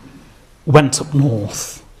anhu went up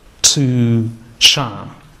north to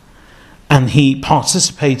Sham, and he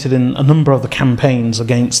participated in a number of the campaigns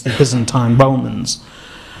against the Byzantine Romans.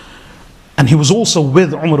 And he was also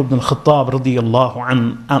with Umar ibn al-Khattab radiyallahu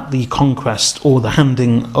anhu at the conquest or the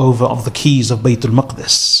handing over of the keys of Bayt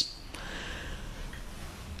al-Maqdis.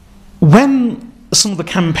 When some of the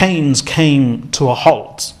campaigns came to a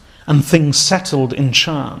halt and things settled in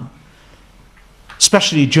Sham,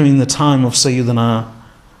 especially during the time of Sayyiduna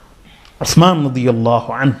Uthman radiyallahu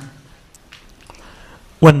anhu,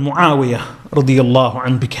 when Muawiyah radiyallahu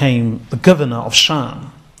anhu became the governor of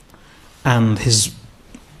Sham and his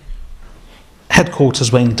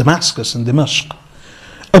headquarters were in Damascus and Dimashq,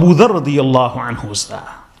 Abu Dharr radiyallahu anhu was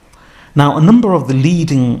there. Now a number of the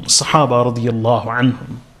leading Sahaba radiyallahu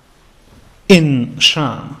anhum in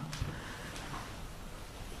Sham,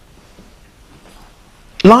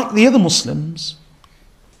 like the other Muslims,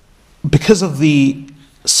 because of the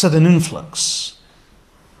sudden influx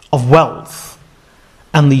of wealth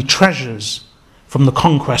and the treasures from the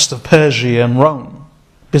conquest of Persia and Rome,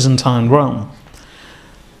 Byzantine Rome,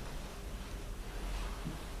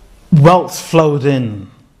 wealth flowed in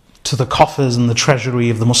to the coffers and the treasury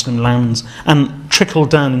of the Muslim lands and trickled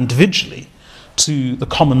down individually to the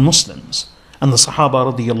common Muslims and the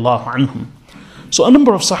Sahaba radiyallahu anhum. So a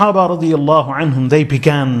number of Sahaba radiyallahu anhum, they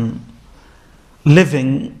began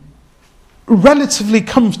living relatively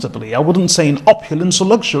comfortably. I wouldn't say in opulence or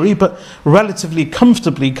luxury, but relatively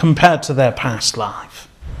comfortably compared to their past life.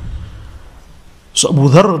 So Abu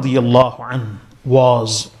Dharr radiyallahu anhu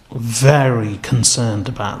was very concerned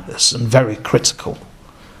about this and very critical.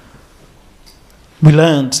 We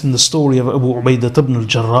learnt in the story of Abu Ubaidah ibn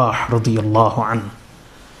al-Jarrah radiyallahu anhu,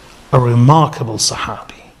 a remarkable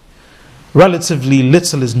Sahabi. Relatively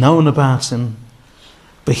little is known about him,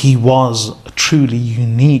 but he was a truly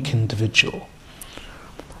unique individual.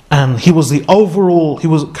 And he was the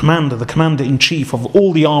commander-in-chief of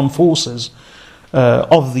all the armed forces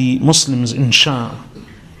of the Muslims in Sham.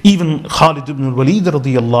 Even Khalid ibn al-Walid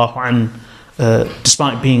radiyallahu anhu,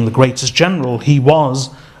 despite being the greatest general, he was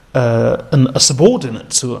a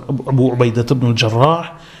subordinate to Abu Ubaidah ibn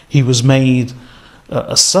al-Jarrah. He was made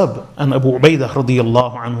a sub, and Abu Ubaidah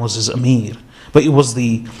radiyallahu anhu was his amir. But it was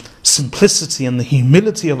the simplicity and the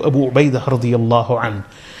humility of Abu Ubaidah radiyallahu anhu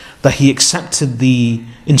that he accepted the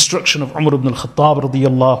instruction of Umar ibn al-Khattab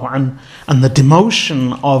radiyallahu anhu and the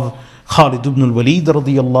demotion of Khalid ibn al-Walid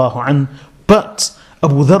radiyallahu anhu. But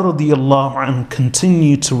Abu Dharr radiyallahu anhu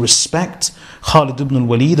continued to respect Khalid ibn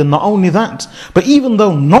al-Walid, and not only that, but even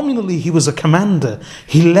though nominally he was a commander,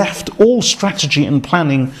 he left all strategy and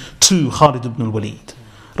planning to Khalid ibn al-Walid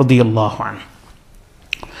radiyallahu anhu.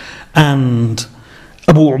 And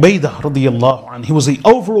Abu Ubaidah radiyallahu anhu, he was the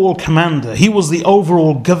overall commander, he was the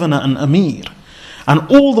overall governor and amir, and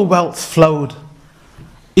all the wealth flowed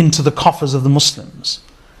into the coffers of the Muslims.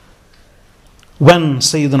 When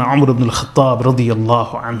Sayyiduna Umar ibn al-Khattab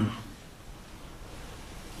radiyallahu anhu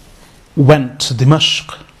went to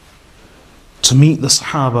Dimashq to meet the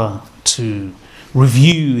Sahaba, to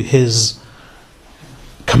review his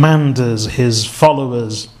commanders, his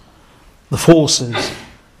followers, the forces,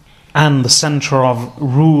 and the center of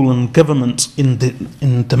rule and government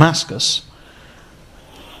in Damascus,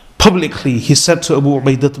 publicly he said to Abu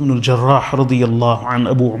Ubaidah ibn al-Jarrah radiyallahu anhu,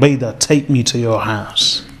 "Abu Ubaidah, take me to your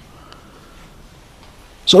house."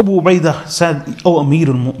 So Abu Ubaidah said, "O Amir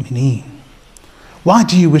al-Mu'mineen, why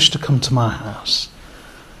do you wish to come to my house?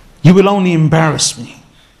 You will only embarrass me."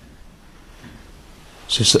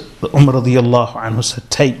 So he said, Umar radiyallahu anhu said,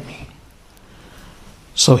 "Take me."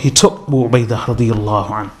 So he took Abu Ubaidah radiyallahu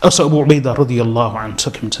anhu. So Abu Ubaidah radiyallahu anhu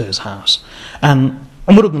took him to his house. And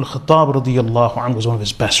Umar ibn al-Khattab radiyallahu anhu was one of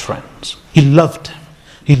his best friends. He loved him.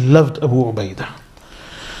 He loved Abu Ubaidah.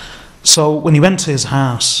 So when he went to his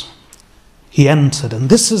house, he entered, and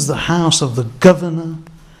this is the house of the governor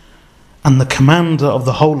and the commander of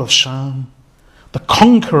the whole of Sham, the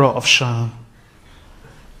conqueror of Sham.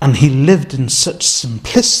 And he lived in such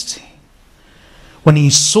simplicity. When he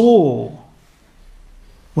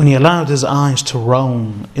allowed his eyes to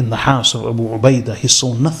roam in the house of Abu Ubaidah, he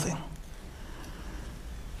saw nothing.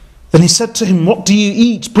 Then he said to him, "What do you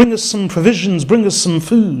eat? Bring us some provisions, bring us some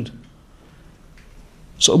food."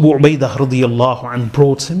 So Abu Ubaidah radiyallahu anhu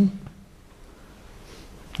brought him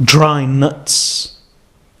dry nuts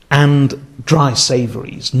and dry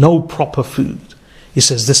savouries, no proper food. He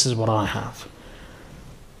says, this is what I have.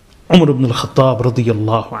 Umar ibn al-Khattab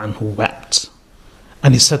radiyallahu anhu wept.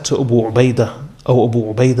 And he said to Abu Ubaidah, "O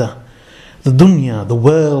Abu Ubaidah, the dunya, the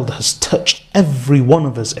world has touched every one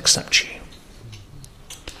of us except you."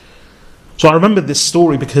 So I remember this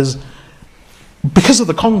story because of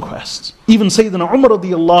the conquest. Even Sayyidina Umar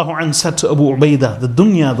radiyallahu anhu said to Abu Ubaidah, the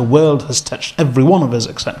dunya, the world has touched every one of us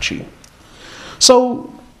except you.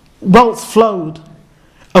 So wealth flowed.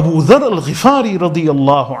 Abu Dharr al-Ghifari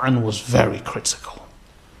radiyallahu anhu was very critical.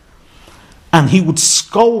 And he would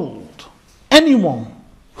scold anyone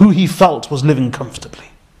who he felt was living comfortably.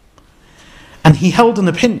 And he held an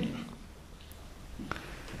opinion.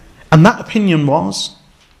 And that opinion was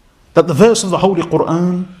that the verse of the Holy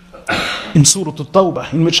Quran in Surah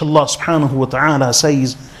At-Tawbah, in which Allah subhanahu wa ta'ala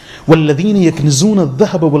says, وَالَّذِينَ يَكْنِزُونَ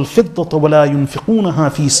الذَّهَبَ وَالْفِضَّةَ وَلَا يُنْفِقُونَهَا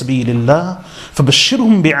فِي سَبِيلِ اللَّهِ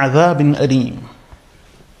فَبَشِّرْهُمْ بِعَذَابٍ أَلِيمٍ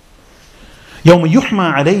يَوْمَ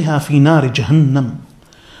يُحْمَى عَلَيْهَا فِي نَارِ جَهَنَّمَ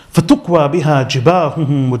فَتُكْوَى بِهَا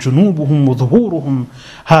جِبَاهُهُمْ وَجُنُوبُهُمْ وَظُهُورُهُمْ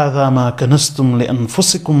هَذَا مَا كَنَزْتُمْ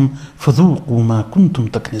لِأَنفُسِكُمْ فَذُوقُوا مَا كُنْتُمْ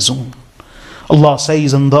تَكْنِزُونَ. Allah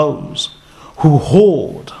says, and those who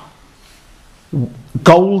hoard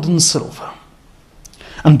gold and silver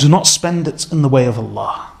and do not spend it in the way of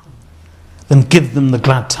Allah, then give them the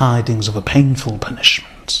glad tidings of a painful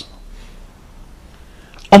punishment.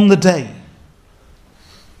 On the day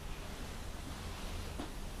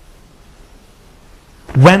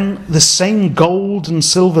when the same gold and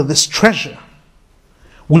silver, this treasure,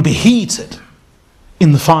 will be heated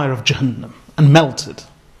in the fire of Jahannam and melted.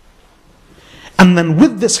 And then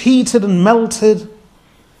with this heated and melted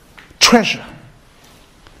treasure,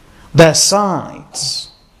 their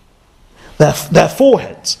sides, their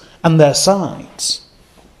foreheads and their sides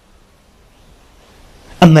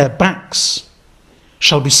and their backs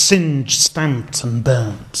shall be singed, stamped and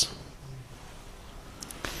burnt.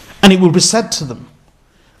 And it will be said to them,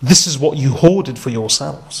 this is what you hoarded for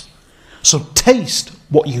yourselves. So taste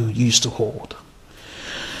what you used to hoard.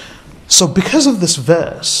 So because of this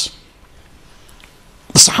verse,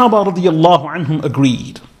 the Sahaba radiyallahu anhum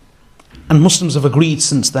agreed, and Muslims have agreed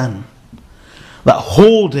since then, that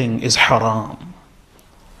hoarding is haram.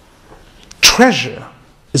 Treasure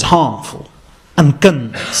is harmful. And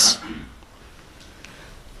guns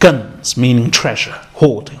meaning treasure,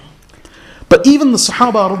 hoarding. But even the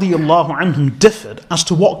Sahaba radiyallahu anhum differed as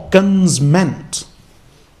to what guns meant.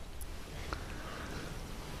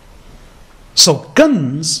 So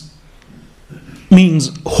guns means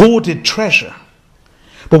hoarded treasure.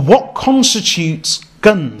 But what constitutes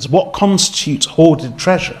guns? What constitutes hoarded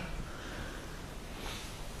treasure?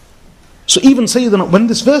 So even Sayyidina, when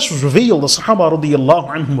this verse was revealed, the Sahaba radiyallahu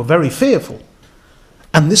anhum were very fearful.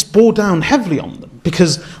 And this bore down heavily on them,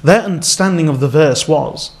 because their understanding of the verse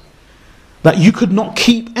was that you could not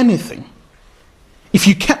keep anything. If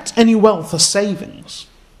you kept any wealth or savings,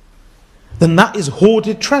 then that is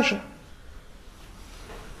hoarded treasure.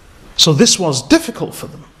 So this was difficult for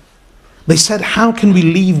them. They said, how can we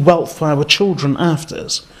leave wealth for our children after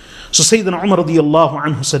us? So Sayyidina Umar radiyallahu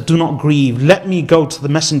anhu said, do not grieve, let me go to the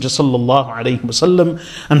Messenger sallallahu alayhi wasallam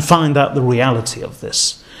and find out the reality of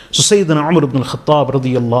this. So Sayyidina Umar ibn al-Khattab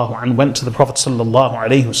radiyallahu anhu went to the Prophet sallallahu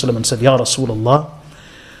alayhi wasallam and said, Ya Rasulullah,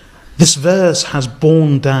 this verse has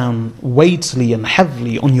borne down weightily and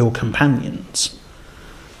heavily on your companions,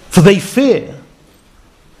 for they fear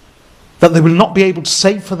that they will not be able to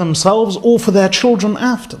save for themselves or for their children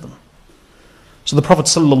after them. So the Prophet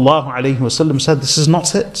ﷺ said, this is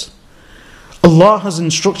not it. Allah has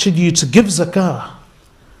instructed you to give zakah,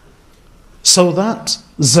 so that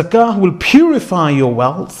zakah will purify your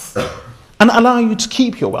wealth and allow you to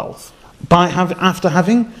keep your wealth after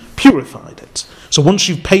having purified it. So once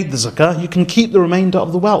you've paid the zakah, you can keep the remainder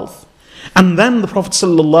of the wealth. And then the Prophet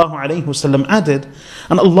ﷺ added,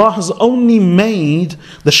 and Allah has only made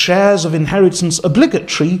the shares of inheritance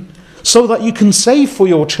obligatory so that you can save for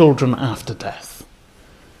your children after death.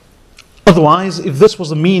 Otherwise, if this was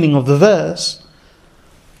the meaning of the verse,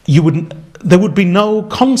 there would be no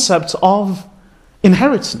concept of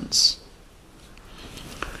inheritance.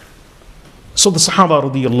 So the Sahaba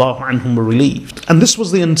radiyallahu anhum were relieved. And this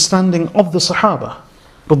was the understanding of the Sahaba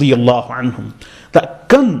radiyallahu anhum, that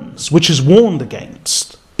guns, which is warned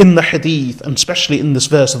against in the hadith, and especially in this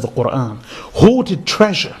verse of the Quran, hoarded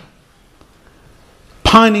treasure,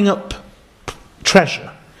 piling up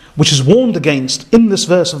treasure, which is warned against in this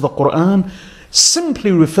verse of the Quran,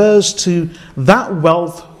 simply refers to that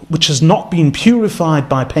wealth which has not been purified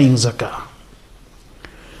by paying zakah.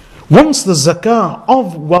 Once the zakah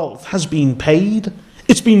of wealth has been paid,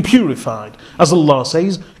 it's been purified. As Allah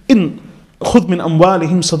says, "In خُذْ مِنْ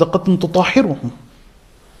أَمْوَالِهِمْ صَدَقَةً تُطَهِّرُهُمْ."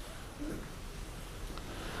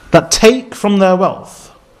 That take from their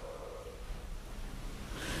wealth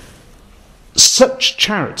such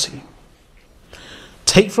charity.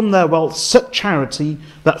 Take from their wealth such charity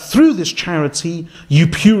that through this charity you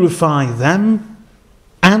purify them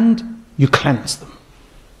and you cleanse them.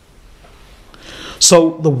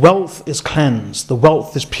 So the wealth is cleansed, the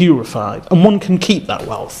wealth is purified, and one can keep that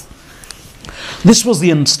wealth. This was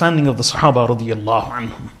the understanding of the Sahaba radiyallahu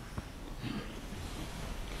anhum.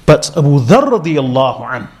 But Abū Dharr radiyallahu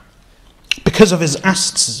anhu, because of his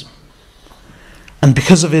asceticism and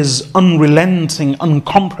because of his unrelenting,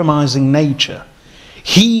 uncompromising nature,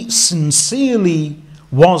 he sincerely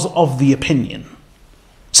was of the opinion,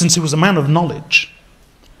 since he was a man of knowledge.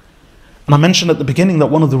 And I mentioned at the beginning that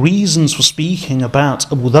one of the reasons for speaking about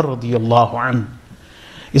Abū Dharr radiyallahu anhu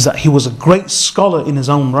is that he was a great scholar in his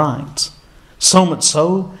own right. So much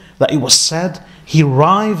so that it was said he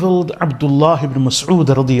rivaled Abdullah ibn Mas'ud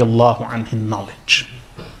radiyallahu anhu in knowledge.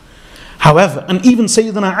 However, and even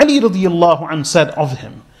Sayyiduna Ali radiyallahu anhu said of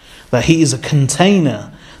him that he is a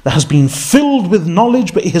container that has been filled with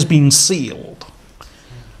knowledge, but it has been sealed.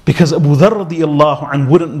 Because Abū Dharr radiyallahu anhu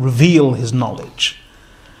wouldn't reveal his knowledge.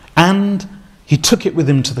 And he took it with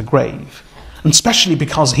him to the grave. And especially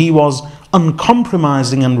because he was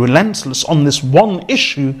uncompromising and relentless on this one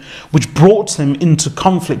issue which brought him into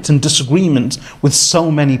conflict and disagreement with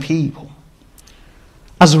so many people.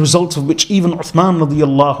 As a result of which even Uthman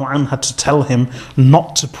radiyallahu anhu had to tell him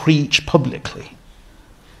not to preach publicly.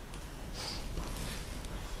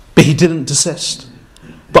 But he didn't desist.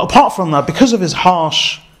 But apart from that, because of his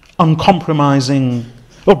harsh, uncompromising,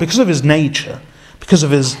 or because of his nature, because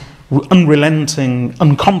of his unrelenting,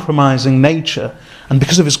 uncompromising nature, and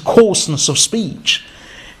because of his coarseness of speech,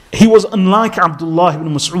 he was unlike Abdullah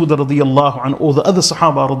ibn Mas'ud radiyallahu anhu or the other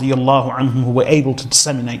Sahaba radiyallahu anhum who were able to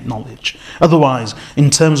disseminate knowledge. Otherwise, in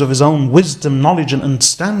terms of his own wisdom, knowledge and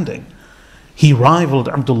understanding, he rivaled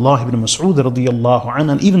Abdullah ibn Mas'ud radiyallahu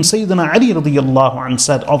anhu, and even Sayyidina Ali radiyallahu anhu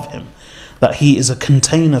said of him that he is a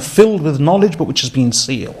container filled with knowledge but which has been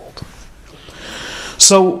sealed.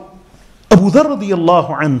 So Abū Dharr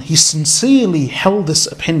radiyallahu anhu, he sincerely held this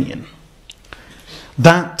opinion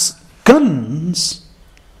that guns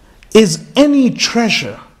is any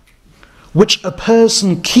treasure which a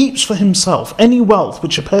person keeps for himself, any wealth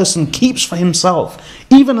which a person keeps for himself,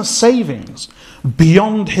 even as savings,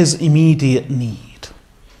 beyond his immediate need.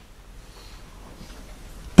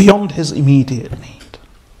 Beyond his immediate need.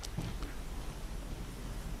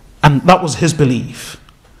 And that was his belief.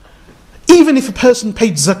 Even if a person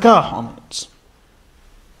paid zakah on it.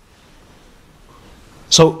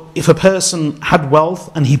 So if a person had wealth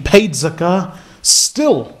and he paid zakah,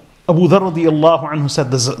 still Abū Dharr radiyallahu anhu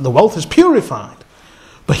said the wealth is purified,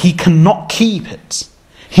 but he cannot keep it.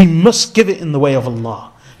 He must give it in the way of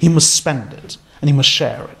Allah. He must spend it and he must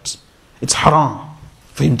share it. It's haram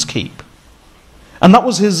for him to keep. And that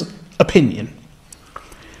was his opinion.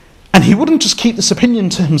 And he wouldn't just keep this opinion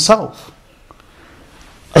to himself.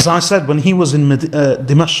 As I said, when he was in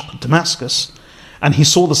Damascus, and he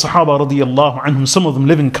saw the Sahaba radiyallahu anhum, some of them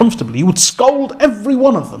living comfortably, he would scold every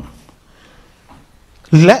one of them.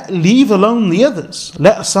 Leave alone the others.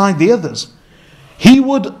 Let aside the others. He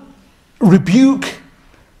would rebuke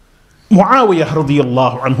Muawiyah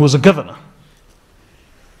radiyallahu anhu, who was a governor.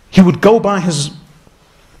 He would go by his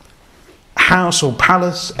house or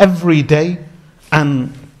palace every day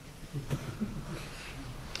and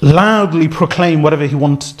loudly proclaim whatever he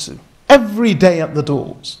wanted to. Every day at the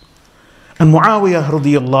doors. And Muawiyah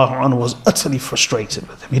radiyallahu anhu was utterly frustrated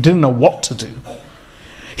with him. He didn't know what to do.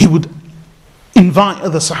 He would invite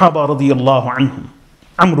other Sahaba radiyallahu anhum.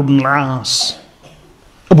 Amr ibn al-As,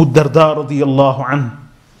 Abu Darda radiyallahu anhu,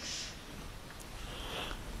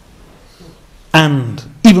 and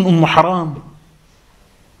even Haram.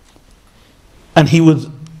 And he would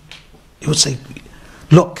say,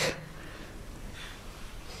 look,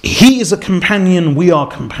 he is a companion, we are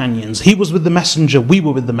companions. He was with the messenger, we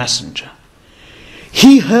were with the messenger.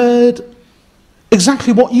 He heard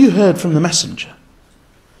exactly what you heard from the messenger.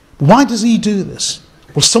 Why does he do this?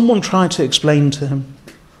 Well, someone tried to explain to him.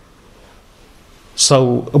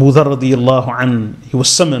 So Abū Dharr radiyallahu anhu, he was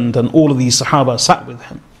summoned and all of these Sahaba sat with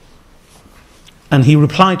him. And he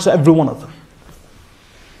replied to every one of them.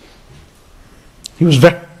 He was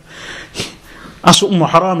very... As for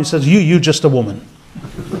Haram, he says, you just a woman.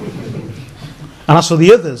 And as for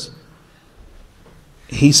the others,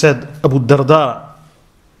 he said, Abu Darda,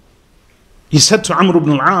 He said to Amr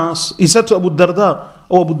ibn al-As, he said to Abu Darda,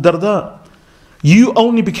 "Oh Abu Darda, you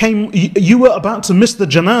were about to miss the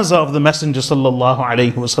janazah of the Messenger sallallahu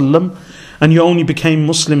alayhi wasallam, and you only became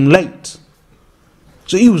Muslim late."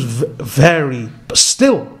 So he was but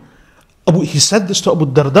still, he said this to Abu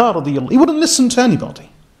Darda radiyallahu. He wouldn't listen to anybody.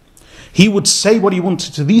 He would say what he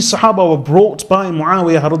wanted to. These Sahaba were brought by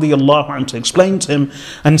Muawiyah radiyallahu anhu to explain to him,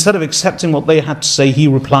 and instead of accepting what they had to say, he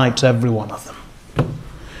replied to every one of them.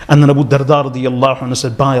 And then Abu Darda radiyallahu anhu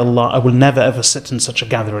said, "By Allah, I will never ever sit in such a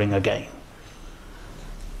gathering again."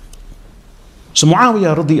 So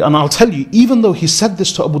Muawiyah radiyallahu, and I'll tell you, even though he said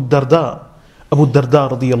this to Abu Darda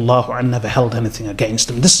radiyallahu anhu never held anything against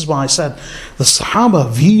him. This is why I said the Sahaba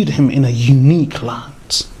viewed him in a unique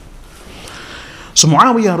light. So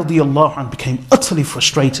Muawiyah radiyallahu anhu became utterly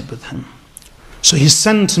frustrated with him. So he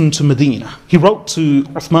sent him to Medina. He wrote to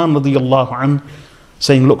Uthman radiyallahu anhu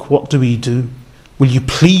saying, "Look, what do we do? Will you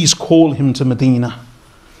please call him to Medina?"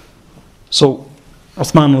 So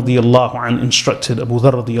Uthman radiyallahu anhu instructed Abu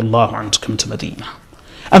Dharr radiyallahu anhu to come to Medina.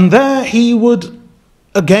 And there he would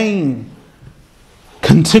again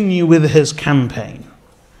continue with his campaign,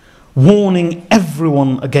 warning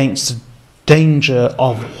everyone against the danger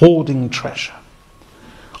of hoarding treasure,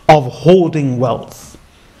 of hoarding wealth.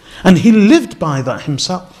 And he lived by that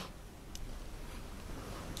himself.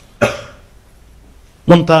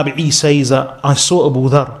 One tabi'i says that I saw Abu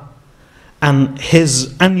Dharr and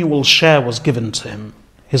his annual share was given to him,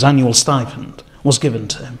 his annual stipend was given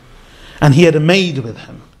to him, and he had a maid with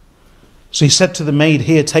him. So he said to the maid,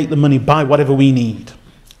 "Here, take the money, buy whatever we need."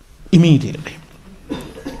 Immediately.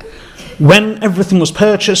 When everything was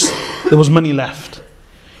purchased, there was money left.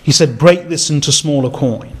 He said, "Break this into smaller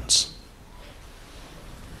coins."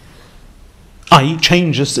 I.e.,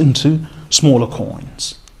 change this into smaller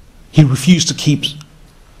coins. He refused to keep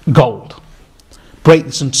gold. Break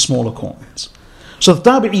this into smaller coins. So the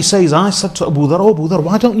Tabi'i says, I said to Abu Dharr, "Oh Abu Dharr,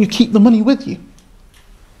 why don't you keep the money with you?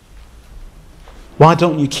 Why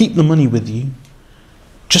don't you keep the money with you,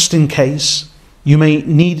 just in case you may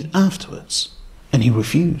need it afterwards?" And he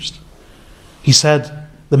refused. He said,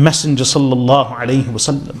 the Messenger sallallahu alayhi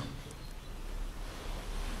wasallam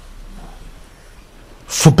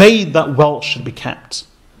forbade that wealth should be kept.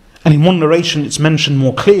 And in one narration it's mentioned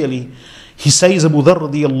more clearly. He says, Abu Dharr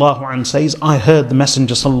radiyallahu anhu says, "I heard the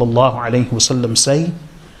Messenger sallallahu alayhi wasallam say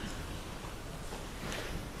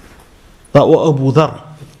that, wa Abu Dharr,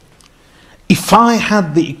 if I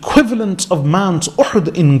had the equivalent of Mount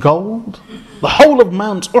Uhud in gold, the whole of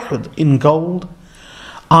Mount Uhud in gold,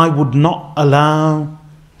 I would not allow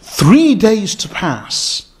 3 days to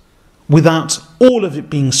pass without all of it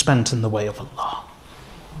being spent in the way of Allah,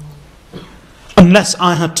 unless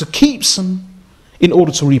I had to keep some in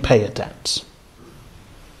order to repay a debt."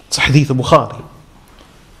 It's a hadith of Bukhari.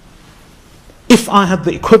 If I had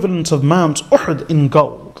the equivalent of Mount Uhud in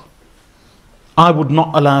gold, I would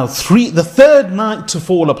not allow the third night to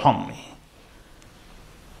fall upon me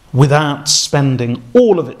without spending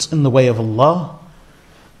all of it in the way of Allah,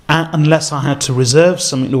 unless I had to reserve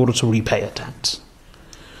some in order to repay a debt.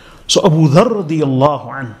 So Abu Dharr radiyallahu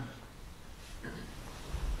anhu,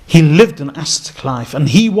 he lived an ascetic life, and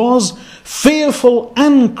he was fearful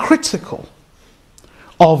and critical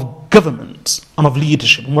of government and of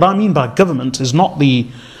leadership. And what I mean by government is not the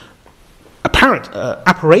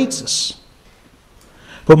apparatus,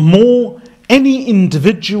 but more any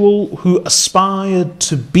individual who aspired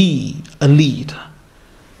to be a leader.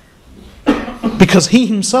 Because he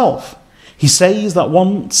himself, he says that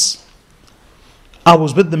once I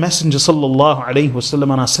was with the Messenger sallallahu alayhi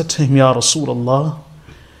wasallam and I said to him, "Ya Rasulullah,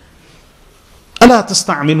 ألا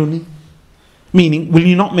تستعملني?" Meaning, will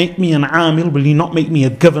you not make me an amil? Will you not make me a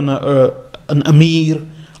governor or an amir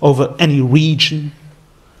over any region?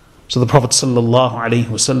 So the Prophet sallallahu alayhi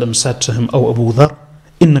wasallam said to him, "O Abu Dharr,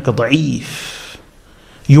 إنك ضعيف.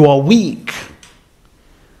 You are weak.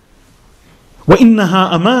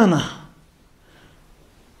 وإنها أمانة.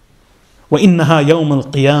 وإنها يوم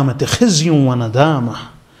القيامة خزي وندامة."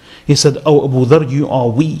 He said, "O Abu Dharr, you are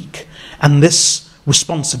weak. And this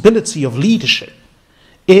responsibility of leadership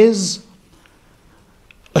is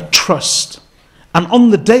a trust. And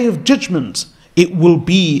on the day of judgment, it will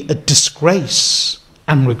be a disgrace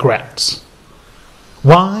and regret."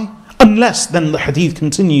 Why? Unless, then the hadith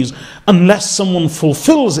continues, unless someone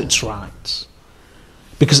fulfills its rights.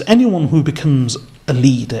 Because anyone who becomes a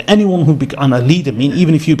leader, and a leader means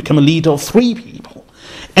even if you become a leader of 3 people,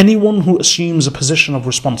 anyone who assumes a position of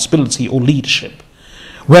responsibility or leadership,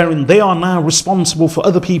 wherein they are now responsible for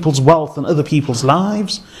other people's wealth and other people's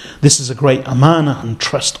lives, this is a great amana and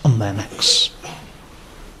trust on their necks.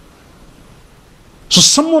 So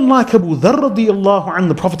someone like Abū Dharr radiyallahu anhu,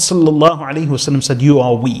 the Prophet sallallahu alayhi wasallam said, you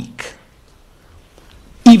are weak.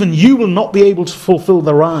 Even you will not be able to fulfill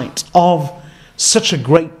the right of such a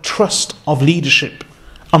great trust of leadership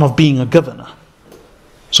and of being a governor.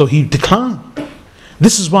 So he declined.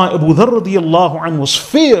 This is why Abū Dharr radiyallahu anhu was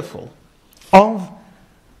fearful of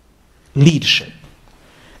leadership.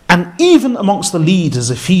 And even amongst the leaders,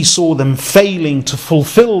 if he saw them failing to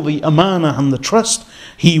fulfill the amanah and the trust,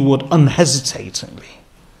 he would unhesitatingly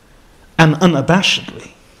and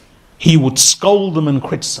unabashedly, he would scold them and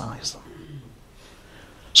criticize them.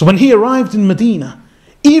 So when he arrived in Medina,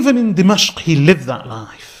 even in Dimashq, he lived that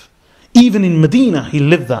life. Even in Medina, he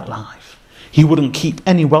lived that life. He wouldn't keep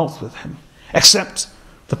any wealth with him, except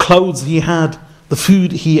the clothes he had, the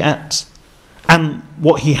food he ate, and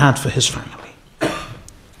what he had for his family.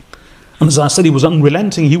 And as I said, he was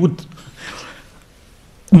unrelenting. Muawiyah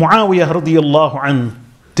radiyallahu anhu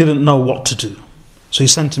didn't know what to do. So he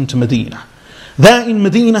sent him to Medina. There in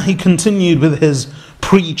Medina, he continued with his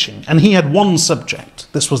preaching. And he had one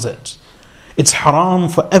subject. This was it. It's haram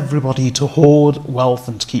for everybody to hoard wealth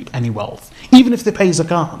and to keep any wealth, even if they pay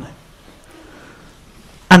zakah on it.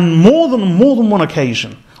 And more than one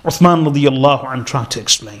occasion, Uthman radiyallahu anhu tried to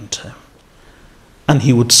explain to him. And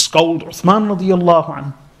he would scold Uthman radiyallahu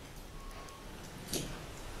anhu.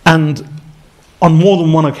 And on more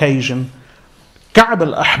than one occasion, Ka'b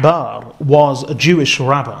al-Ahbar was a Jewish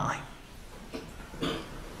rabbi.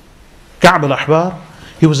 Ka'b al-Ahbar,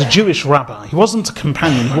 he was a Jewish rabbi. He wasn't a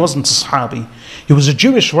companion, he wasn't a Sahabi. He was a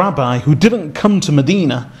Jewish rabbi who didn't come to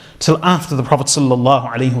Medina till after the Prophet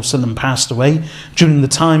ﷺ passed away, during the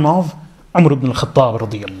time of Umar ibn al-Khattab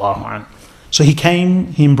radiyallahu anhu. So he came,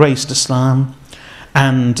 he embraced Islam,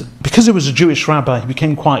 and because he was a Jewish rabbi, he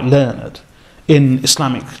became quite learned in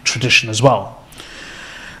Islamic tradition as well.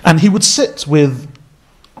 And he would sit with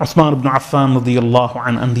Uthman ibn Affan radiyallahu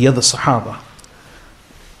anhu and the other Sahaba.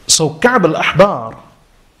 So Ka'b al-Ahbar,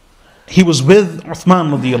 he was with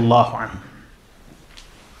Uthman radiyallahu anhu.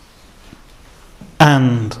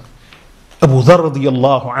 And Abū Dharr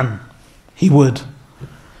radiyallahu anhu, he would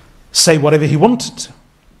say whatever he wanted to.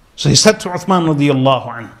 So he said to Uthman radiyallahu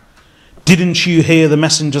anhu, didn't you hear the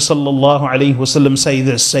Messenger sallallahu alayhi wasallam say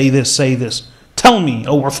this, say this, say this? Tell me,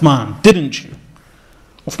 O Uthman, didn't you?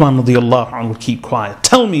 Uthman radiyallahu anhu would keep quiet.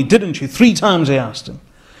 Tell me, didn't you? 3 times he asked him.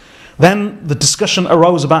 Then the discussion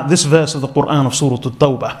arose about this verse of the Quran of Surah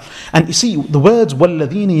At-Tawbah. And you see, the words,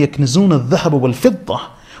 وَالَّذِينَ يَكْنِزُونَ الذَّهَبَ وَالْفِضَّةَ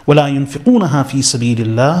وَلَا يُنْفِقُونَها فِي سَبِيلِ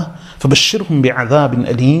اللَّهِ فَبَشِّرْهُمْ بِعَذَابٍ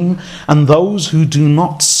أَلِيمٍ. And those who do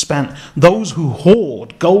not spend, those who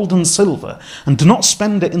hoard gold and silver and do not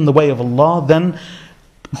spend it in the way of Allah, then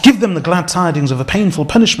give them the glad tidings of a painful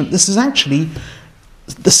punishment. This is actually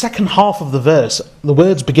the second half of the verse. The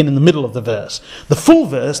words begin in the middle of the verse. The full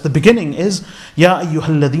verse, the beginning is يَا أَيُّهَا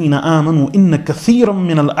الَّذِينَ آمَنُوا إِنَّ كَثِيرًا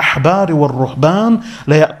مِنَ الْأَحْبَارِ وَالرُّهْبَانِ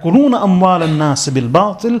لَيَأْكُلُونَ أَمْوَالَ النَّاسِ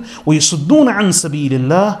بِالْبَاطِلِ وَيَصُدُّونَ عَنْ سَبِيلِ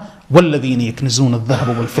اللَّهِ وَالَّذِينَ يَكْنِزُونَ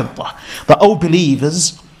الذَّهَبَ وَالْفِضَّةَ. That, O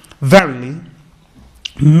believers, verily,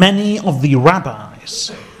 many of the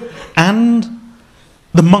rabbis and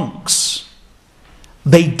the monks,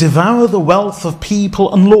 they devour the wealth of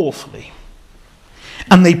people unlawfully.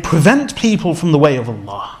 And they prevent people from the way of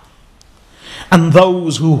Allah. And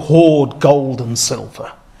those who hoard gold and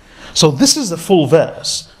silver. So this is the full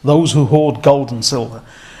verse. Those who hoard gold and silver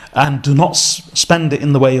and do not spend it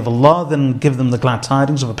in the way of Allah, then give them the glad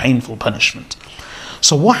tidings of a painful punishment.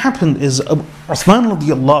 So what happened is Uthman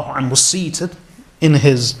radiyallahu anhu was seated in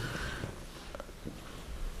his...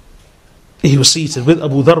 He was seated with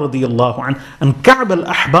Abū Dharr radiyallahu anhu, and Ka'b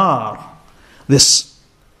al-Ahbar, this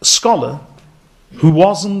scholar, who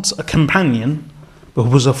wasn't a companion, but who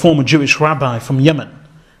was a former Jewish rabbi from Yemen,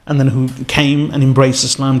 and then who came and embraced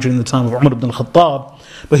Islam during the time of Umar ibn al-Khattab,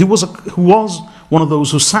 but who was one of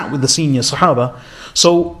those who sat with the senior Sahaba.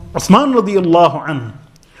 So Uthman radiyallahu anhu,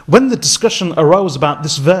 when the discussion arose about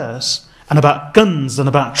this verse, and about guns and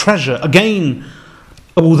about treasure, again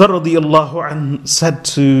Abū Dharr radiyallahu anhu said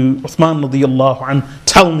to Uthman radiyallahu anhu,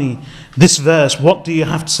 tell me, this verse, what do you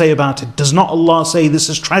have to say about it? Does not Allah say this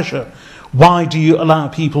is treasure? Why do you allow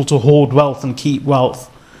people to hoard wealth and keep wealth?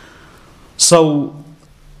 So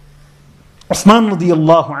Uthman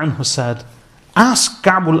radiyallahu anhu said, ask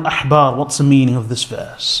Ka'b al-Ahbar what's the meaning of this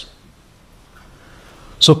verse.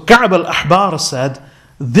 So Ka'b al-Ahbar said,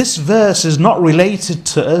 this verse is not related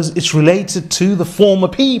to us, it's related to the former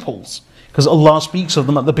peoples, because Allah speaks of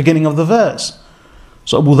them at the beginning of the verse.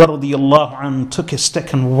 So Abū Dharr radiyallahu anhu took his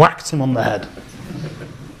stick and whacked him on the head.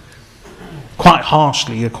 Quite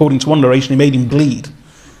harshly, according to one narration, he made him bleed.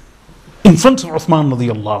 In front of Uthman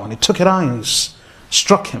radiyallahu anhu, he took it out and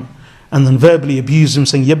struck him. and then verbally abused him,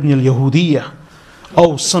 saying, Yabni al-Yahudiyya,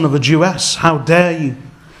 oh son of a Jewess, how dare you?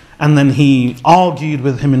 And then he argued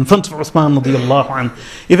with him in front of Uthman radiallahu anhu.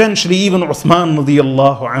 Eventually even Uthman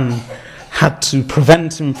radiallahu anhu had to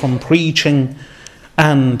prevent him from preaching,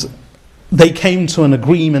 and they came to an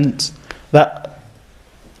agreement that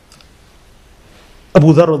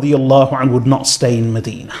Abu Dharr radiallahu anhu would not stay in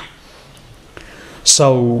Medina.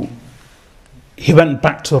 So he went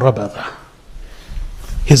back to Rabada.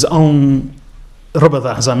 His own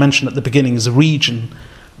Rabada, as I mentioned at the beginning, is a region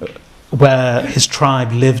where his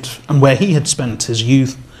tribe lived and where he had spent his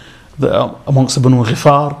youth amongst the Banu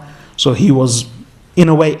Ghifar. So he was in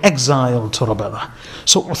a way exiled to Rabada.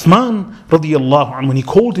 So Uthman radiallahu anhu, when he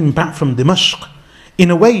called him back from Dimashq,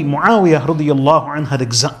 in a way Muawiyah radiallahu anhu had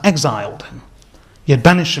exiled him. He had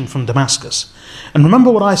banished him from Damascus. And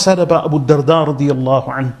remember what I said about Abu Darda radiallahu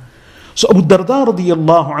anhu. So Abu Darda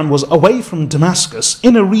radiallahu anhu was away from Damascus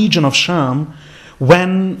in a region of Sham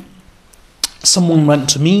when someone went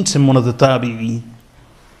to meet him, one of the Tabi'i,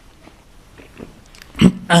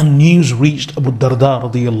 and news reached Abu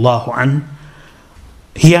Darda radiallahu anhu.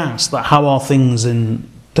 He asked that, how are things in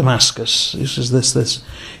Damascus? He says this.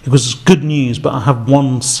 It was good news, but I have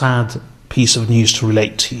one sad piece of news to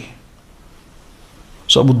relate to you.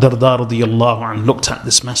 So Abu Darda radiallahu anhu looked at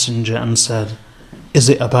this messenger and said, is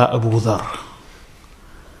it about Abu Dharr?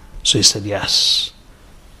 So he said, yes.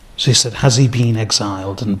 So he said, has he been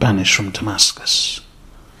exiled and banished from Damascus?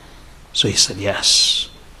 So he said, yes.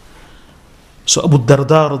 So Abu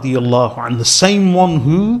Darda radiallahu anhu, the same one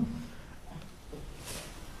who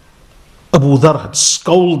Abu Dharr had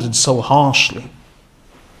scolded so harshly,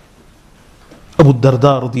 Abu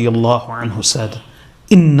Darda radiallahu anhu said,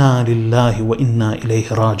 Inna lillahi wa inna ilayhi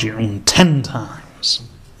raji'un 10 times.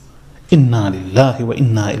 Inna lillahi wa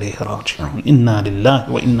inna ilayhi raji'un. Inna lillahi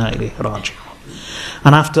wa inna ilayhi raji'un.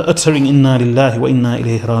 And after uttering Inna lillahi wa inna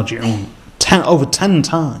ilayhi raji'un over 10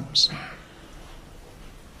 times,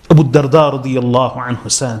 Abu Darda radiallahu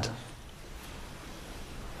anhu said,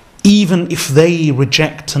 even if they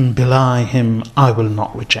reject and belie him, I will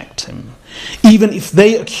not reject him. Even if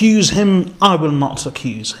they accuse him, I will not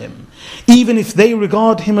accuse him. Even if they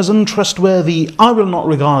regard him as untrustworthy, I will not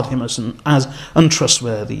regard him as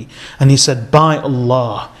untrustworthy. And he said, by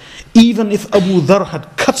Allah, even if Abu Dharr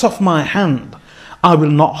had cut off my hand, I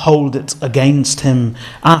will not hold it against him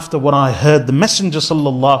after what I heard the Messenger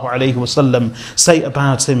sallallahu alaihi wasallam say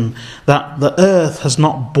about him, that the earth has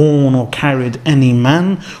not borne or carried any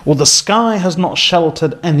man, or the sky has not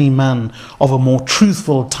sheltered any man of a more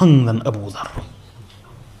truthful tongue than Abu Dharr.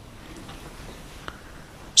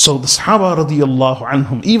 So the Sahaba radiallahu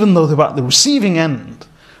anhum, even though they were at the receiving end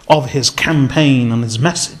of his campaign and his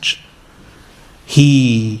message,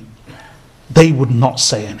 they would not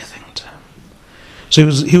say anything. So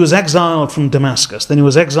he was exiled from Damascus, then he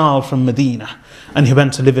was exiled from Medina, and he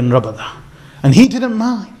went to live in Rabada. And he didn't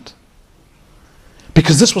mind,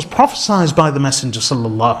 because this was prophesied by the Messenger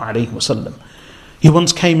sallallahu alaihi wasallam. He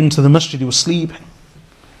once came into the masjid, he was sleeping.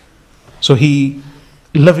 So he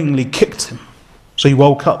lovingly kicked him. So he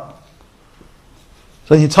woke up.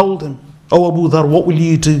 So he told him, "Oh Abu Dharr, what will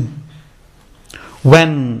you do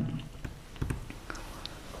when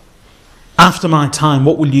after my time,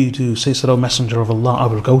 what will you do?" So he said, "O Messenger of Allah, I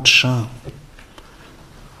will go to Sham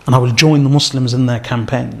and I will join the Muslims in their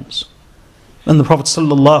campaigns." Then the Prophet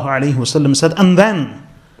ﷺ said, "And then?"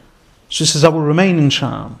 She says, "I will remain in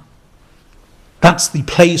Sham." That's the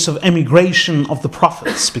place of emigration of the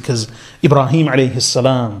prophets, because Ibrahim alayhi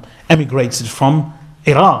salam emigrated from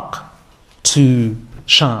Iraq to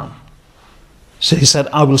Sham. So he said,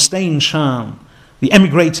 "I will stay in Sham, the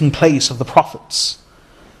emigrating place of the prophets."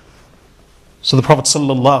 So the Prophet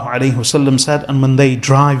ﷺ said, "And when they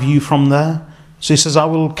drive you from there?" So he says, "I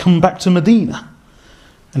will come back to Medina."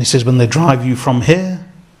 And he says, "When they drive you from here?"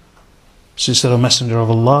 So he said, "O Messenger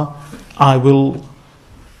of Allah, I will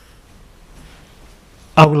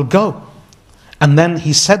go." And then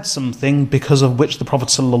he said something because of which the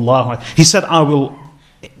Prophet he said, I will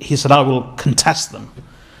contest them.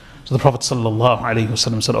 So the Prophet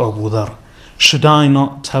ﷺ said, "O Abu Dharr, should I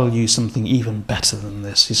not tell you something even better than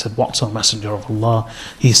this?" He said, "What, O Messenger of Allah?"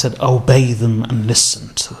 He said, "Obey them and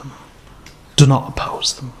listen to them. Do not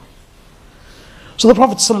oppose them." So the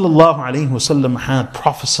Prophet ﷺ had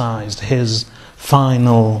prophesied his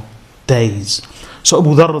final days. So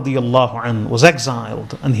Abu Dharr radiallahu anhu was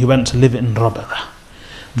exiled and he went to live in Rabada.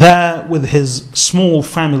 There with his small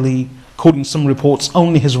family, according to some reports,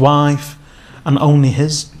 only his wife and only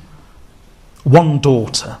his one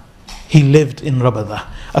daughter. He lived in Rabada.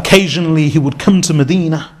 Occasionally he would come to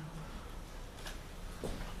Medina,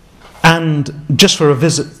 and and just for a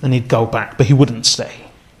visit, then he'd go back, but he wouldn't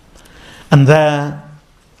stay. And there,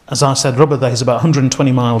 as I said, Rabada is about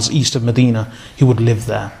 120 miles east of Medina. He would live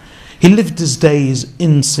there. He lived his days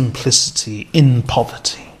in simplicity, in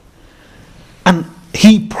poverty. And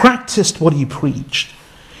he practiced what he preached.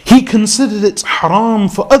 He considered it haram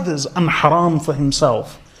for others and haram for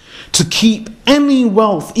himself to keep any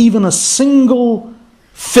wealth, even a single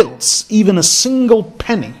filth, even a single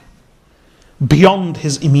penny, beyond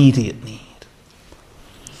his immediate need.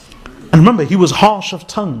 And remember, he was harsh of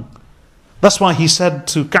tongue. That's why he said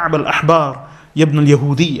to Ka'b al-Ahbar, Ibn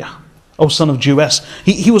al-Yahudiyya, O son of Jewess,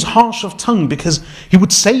 he was harsh of tongue because he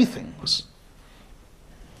would say things.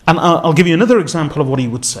 And I'll give you another example of what he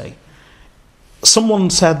would say. Someone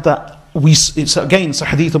said that, it's a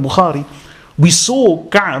hadith of Bukhari, we saw Abu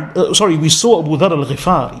Dharr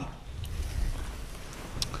al-Ghifari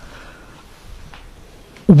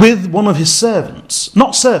with one of his servants,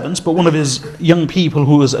 not servants, but one of his young people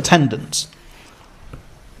who was attendants.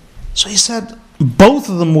 So he said both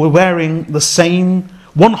of them were wearing the same,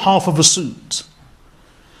 one half of a suit.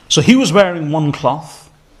 So he was wearing one cloth,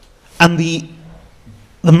 and the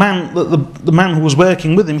man who was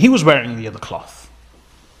working with him, he was wearing the other cloth.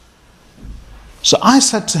 So I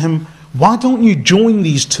said to him, why don't you join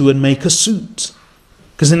these two and make a suit?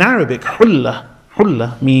 Because in Arabic, hulla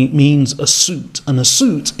means a suit, and a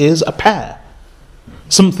suit is a pair.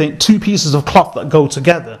 Something, two pieces of cloth that go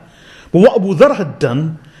together. But what Abu Dharr had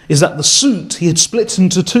done is that the suit, he had split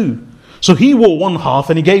into two. So he wore one half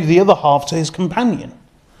and he gave the other half to his companion.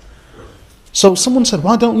 So someone said,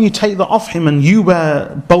 why don't you take that off him and you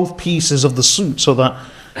wear both pieces of the suit so that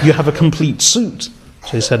you have a complete suit? So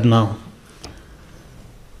he said, no.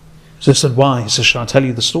 So he said, why? He said, shall I tell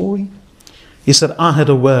you the story? He said, I had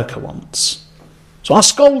a worker once. So I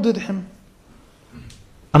scolded him.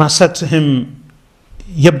 And I said to him,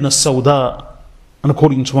 Yabna Sawda, and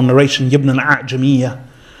according to one narration, Yabna al-A'jamiyya,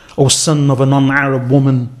 O son of a non-Arab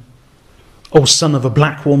woman, O son of a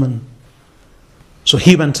black woman. So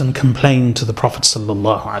he went and complained to the Prophet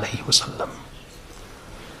sallallahu alaihi wasallam.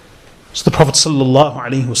 So the Prophet sallallahu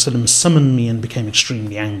alaihi wasallam summoned me and became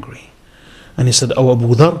extremely angry. And he said, O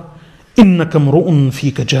Abu Dharr, innaka mru'un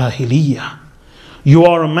fika jahiliyyah. You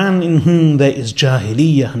are a man in whom there is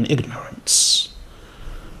jahiliyyah and ignorance.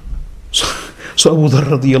 So Abu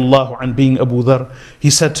Dharr radiyallahu anh, being Abu Dharr, he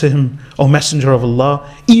said to him, O Messenger of Allah,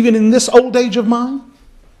 even in this old age of mine?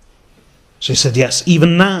 So he said, yes,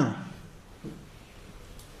 even now.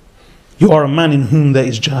 You are a man in whom there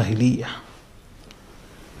is jahiliyyah.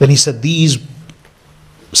 Then he said, these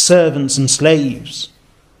servants and slaves,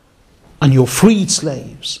 and your freed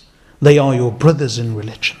slaves, they are your brothers in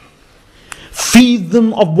religion. Feed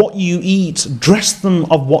them of what you eat, dress them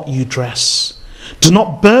of what you dress. Do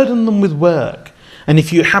not burden them with work. And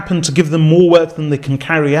if you happen to give them more work than they can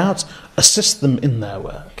carry out, assist them in their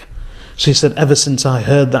work. So he said, ever since I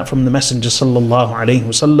heard that from the Messenger sallallahu alaihi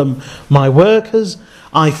wasallam, my workers,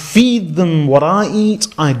 I feed them what I eat,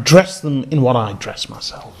 I dress them in what I dress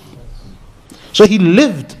myself. So he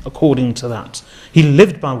lived according to that. He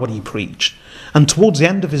lived by what he preached. And towards the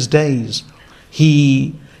end of his days,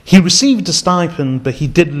 he received a stipend, but he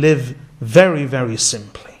did live very, very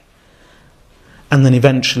simply. And then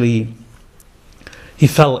eventually he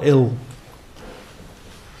fell ill.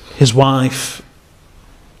 His wife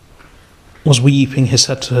was weeping. He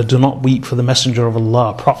said to her, do not weep, for the Messenger of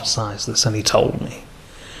Allah prophesies this, and he told me.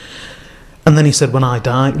 And then he said, when I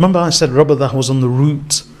die, remember I said Rabada was on the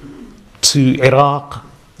route to Iraq.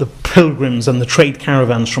 The pilgrims and the trade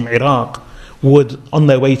caravans from Iraq would, on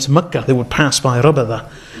their way to Mecca, they would pass by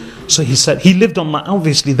Rabada. So he said, he lived on that,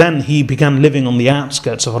 obviously then he began living on the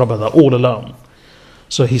outskirts of Rabada, all alone.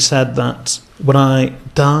 So he said that when I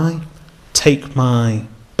die, take my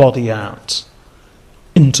body out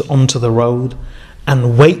onto the road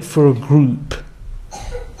and wait for a group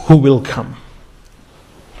who will come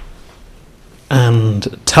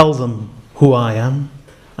and tell them who I am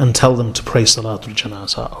and tell them to pray Salatul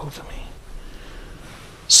Janazah over me.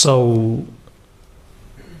 So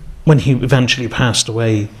when he eventually passed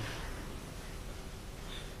away,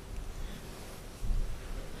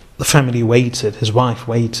 the family waited, his wife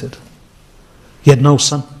waited. He had no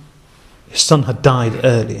son. His son had died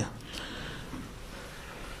earlier.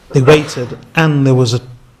 They waited, and there was a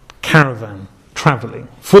caravan travelling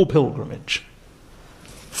for pilgrimage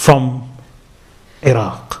from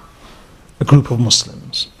Iraq, a group of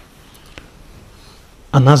Muslims.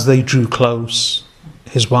 And as they drew close,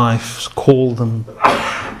 his wife called them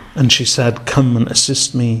and she said, come and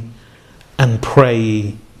assist me and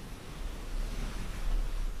pray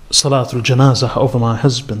Salatul Janazah over my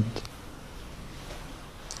husband.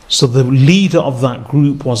 So the leader of that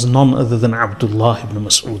group was none other than Abdullah ibn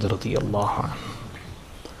Mas'ud radiyallahu anhu.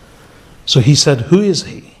 So he said, who is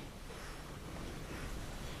he?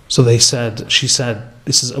 So she said,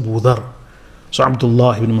 this is Abū Dharr. So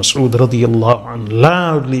Abdullah ibn Mas'ud radiyallahu anhu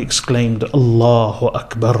loudly exclaimed, Allahu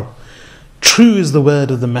Akbar. True is the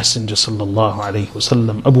word of the Messenger sallallahu alayhi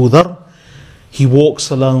wasallam. Abū Dharr, he walks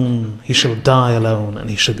alone, he shall die alone, and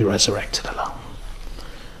he shall be resurrected alone.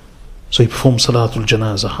 So he performed Salatul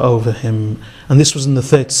Janazah over him, and this was in the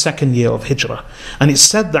 32nd year of Hijrah. And it's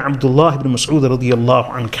said that Abdullah ibn Mas'ud radiyallahu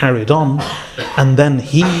anhu carried on, and then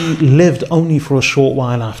he lived only for a short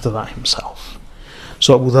while after that himself.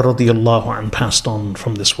 So Abū Dharr radiyallahu anhu passed on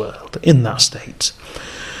from this world in that state.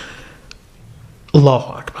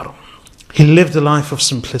 Allahu Akbar. He lived a life of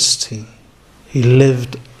simplicity. He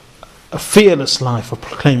lived a fearless life of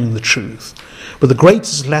proclaiming the truth. But the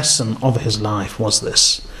greatest lesson of his life was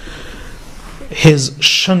this: his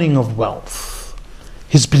shunning of wealth,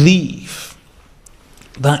 his belief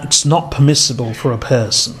that it's not permissible for a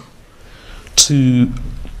person to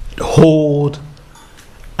hoard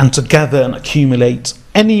and to gather and accumulate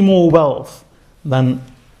any more wealth than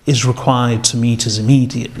is required to meet his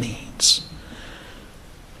immediate needs.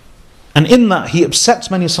 And in that he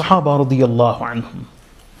upsets many Sahaba radiyallahu anhum.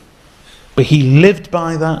 But he lived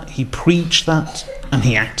by that, he preached that, and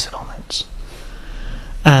he acted on it.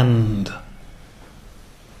 And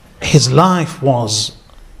his life was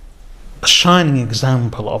a shining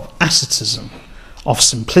example of asceticism, of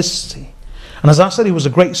simplicity. And as I said, he was a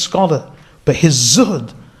great scholar, but his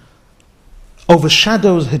zuhd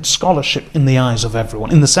overshadows his scholarship in the eyes of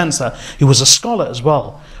everyone, in the sense that he was a scholar as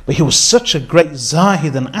well, but he was such a great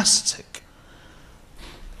zahid and ascetic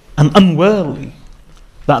and unworldly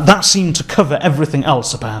that seemed to cover everything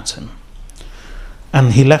else about him.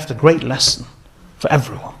 And he left a great lesson for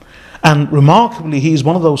everyone. And remarkably, he is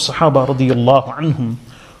one of those Sahaba radiyallahu anhum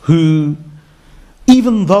who,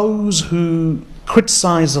 even those who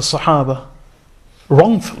criticize the Sahaba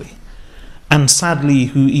wrongfully, and sadly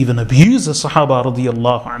who even abuse the Sahaba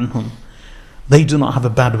radiyallahu anhum, they do not have a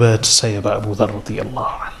bad word to say about Abū Dharr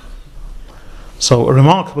radiyallahu anhu. So a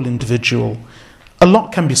remarkable individual. A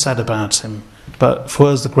lot can be said about him, but for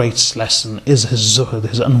us the greatest lesson is his zuhd,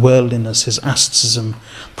 his unworldliness, his asceticism.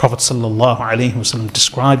 Prophet sallallahu alaihi wasallam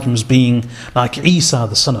described him as being like Isa,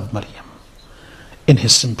 the son of Maryam, in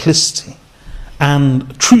his simplicity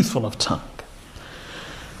and truthful of tongue.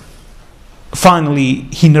 Finally,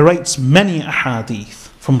 he narrates many ahadith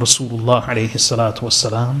from Rasulullah alayhi salatu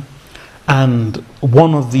wasalam, and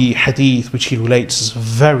one of the hadith which he relates is a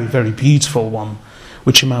very, very beautiful one,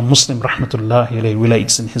 which Imam Muslim rahmatullahi alayhi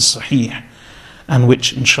relates in his Sahih, and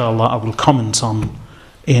which inshallah I will comment on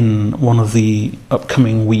in one of the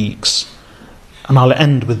upcoming weeks. And I'll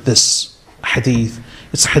end with this hadith.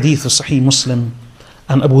 It's a hadith of Sahih Muslim,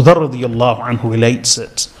 and Abū Dharr radiyallahu anhu relates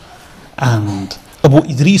it, and Abu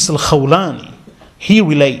Idris al-Khawlani, he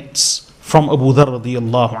relates from Abū Dharr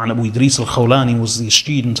radiyallahu anhu. Abu Idris al-Khawlani was the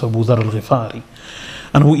student of Abū Dharr al-Ghifari.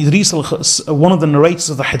 And Abu Idris one of the narrators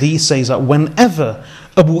of the hadith says that whenever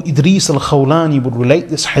Abu Idris al-Khawlani would relate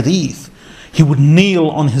this hadith, he would kneel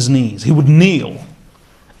on his knees. He would kneel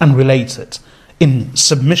and relate it in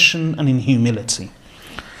submission and in humility.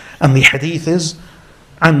 And the hadith is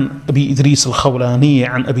عن أبي إدريس الخولاني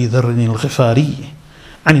عن أبي ذر الغفاري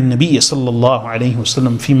عن النبي صلى الله عليه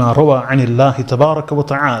وسلم فيما روى عن الله تبارك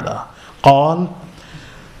وتعالى قال,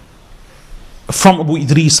 from Abu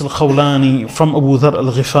Idris al-Khawlani, from Abu Dharr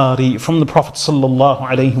al-Ghifari, from the Prophet sallallahu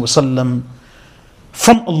alayhi wasallam,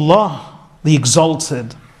 from Allah, the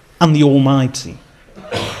Exalted and the Almighty,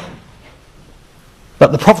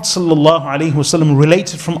 that the Prophet sallallahu alayhi wasallam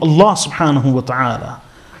related from Allah subhanahu wa ta'ala,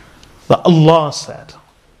 that Allah said,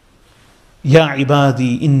 يا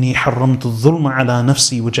عبادي إني حرمت الظلم على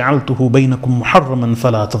نفسي وجعلته بينكم محرما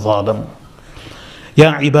فلا تظالموا يا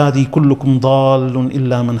عبادي كلكم ضال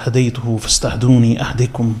إلا من هديته فاستهدوني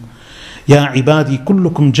أهدكم يا عبادي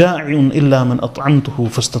كلكم جائع إلا من أطعمته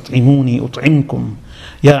فاستطعموني أطعمكم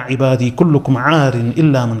يا عبادي كلكم عار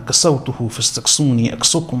إلا من كسوته فاستكسوني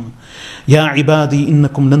أكسكم يا عبادي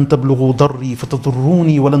إنكم لن تبلغوا ضري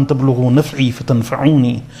فتضروني ولن تبلغوا نفعي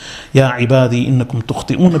فتنفعوني يا عبادي إنكم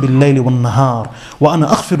تخطئون بالليل والنهار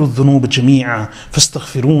وأنا أغفر الذنوب جميعا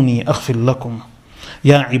فاستغفروني أغفر لكم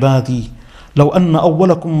يا عبادي لو أن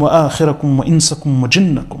أولكم وآخركم وإنسكم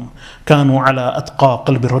وجنكم كانوا على أتقى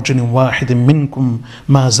قلب رجل واحد منكم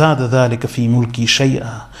ما زاد ذلك في ملكي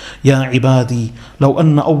شيئا يا عبادي لو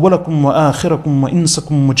أن أولكم وآخركم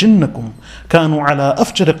وإنسكم وجنكم كانوا على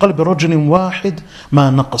أفجر قلب رجل واحد ما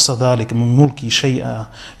نقص ذلك من ملكي شيئا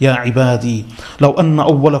يا عبادي لو أن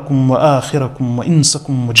أولكم وآخركم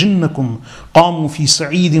وإنسكم وجنكم قاموا في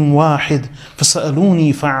سعيد واحد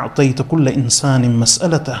فسألوني فأعطيت كل إنسان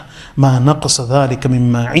مسألته ما نقص ذلك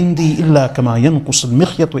مما عندي إلا كما ينقص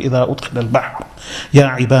المخيط إذا أدخل البحر يا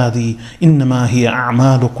عبادي إنما هي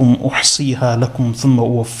أعمالكم أحصيها لكم ثم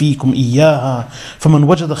أوفيكم إياها فمن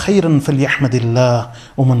وجد خيرا فليحمد الله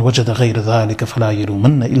ومن وجد غير ذلك فلا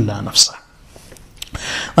يلومن إلا نفسه.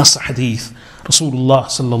 That's the hadith. Rasulullah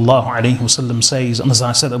sallallahu alayhi wasallam says, and as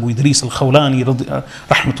I said, Abu Idris al-Khawlani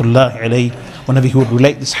rahmatullahi alayhi, whenever he would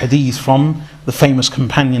relate this hadith from the famous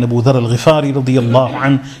companion Abu Dharr al-Ghifari radiyallahu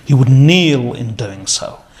anh, he would kneel in doing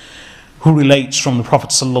so. Who relates from the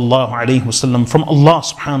Prophet sallallahu alayhi wasallam from Allah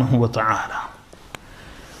subhanahu wa ta'ala.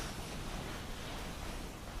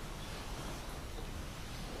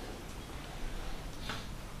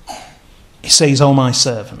 He says, O my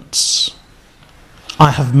servants, I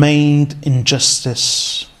have made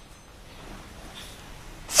injustice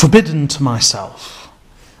forbidden to myself,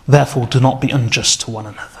 therefore do not be unjust to one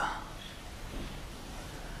another.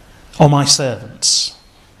 O my servants,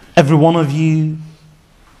 every one of you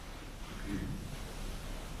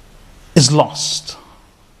is lost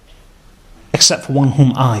except for one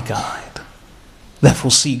whom I guide, therefore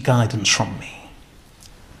seek guidance from me.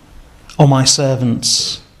 O my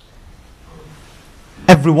servants,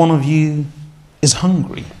 every one of you is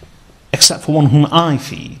hungry except for one whom I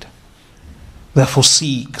feed, therefore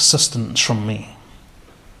seek sustenance from me.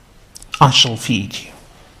 I shall feed you.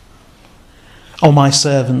 O my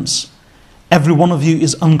servants, every one of you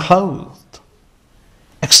is unclothed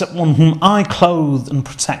except one whom I clothe and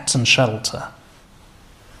protect and shelter,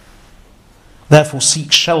 therefore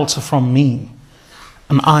seek shelter from me,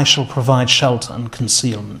 and I shall provide shelter and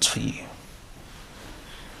concealment for you.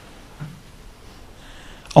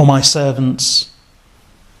 O my servants,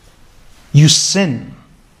 you sin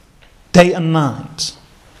day and night,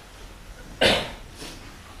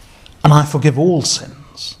 and I forgive all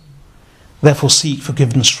sins. Therefore seek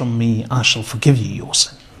forgiveness from me, I shall forgive you your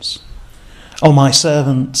sins. O my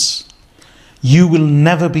servants, you will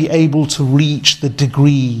never be able to reach the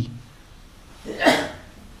degree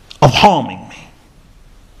of harming me,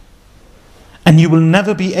 and you will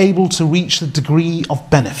never be able to reach the degree of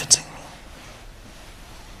benefiting me.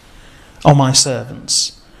 O my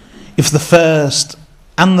servants, if the first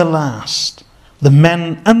and the last, the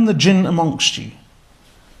men and the jinn amongst you,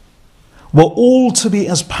 were all to be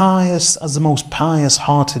as pious as the most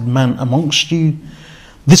pious-hearted men amongst you,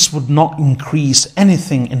 this would not increase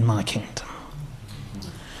anything in my kingdom.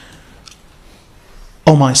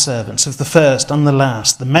 O my servants, if the first and the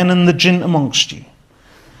last, the men and the jinn amongst you,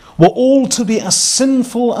 were all to be as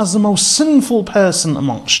sinful as the most sinful person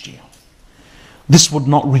amongst you, this would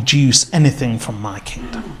not reduce anything from my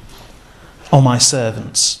kingdom. O my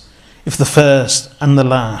servants, if the first and the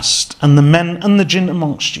last, and the men and the jinn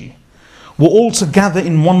amongst you, were all to gather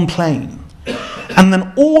in one plane, and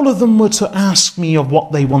then all of them were to ask me of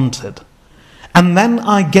what they wanted, and then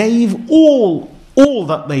I gave all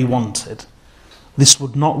that they wanted, this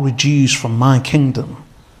would not reduce from my kingdom,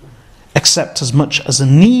 except as much as a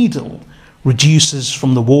needle reduces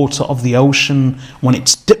from the water of the ocean when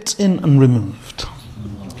it's dipped in and removed.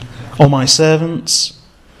 O my servants,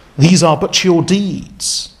 these are but your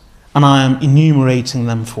deeds, and I am enumerating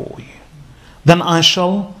them for you. Then I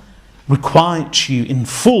shall requite you in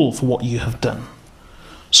full for what you have done.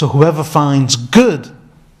 So whoever finds good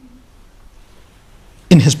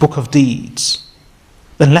in his book of deeds,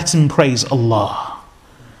 then let him praise Allah.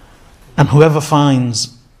 And whoever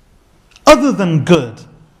finds other than good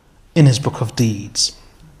in his book of deeds,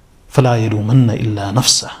 فَلَا يَلُومَنَّ إِلَّا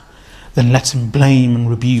نَفْسَهُ, then let him blame and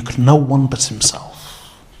rebuke no one but himself.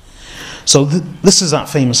 So this is that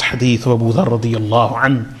famous hadith of Abu Dharr radiyallahu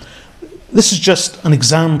anh. This is just an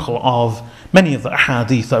example of many of the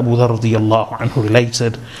hadith that Abu Dharr radiyallahu anhu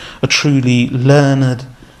related. A truly learned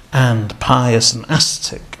and pious and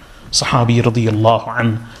ascetic Sahabi radiyallahu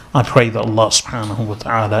anh. I pray that Allah subhanahu wa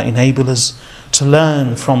ta'ala enable us to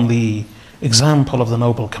learn from the example of the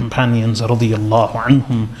noble companions radiyallahu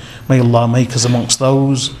anhum. May Allah make us amongst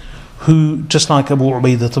those who, just like Abu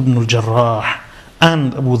Ubaidah ibn al-Jarrah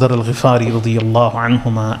and Abu Dharr al-Ghifari radiyallahu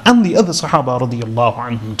anhuma, and the other Sahaba radiyallahu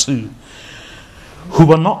anhum too, who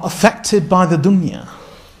were not affected by the dunya,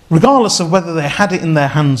 regardless of whether they had it in their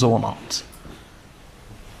hands or not.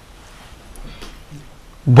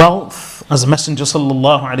 Wealth, as the Messenger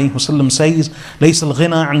sallallahu alayhi wasallam says, ليس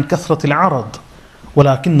الغنى عن كثرة العرض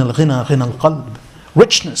ولكن الغنى غنى القلب.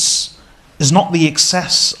 Richness is not the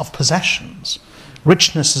excess of possessions.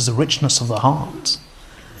 Richness is the richness of the heart.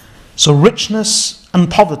 So richness and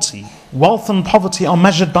poverty, wealth and poverty are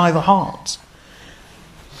measured by the heart.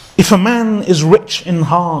 If a man is rich in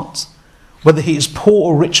heart, whether he is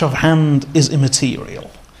poor or rich of hand is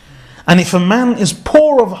immaterial. And if a man is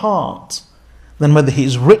poor of heart, then whether he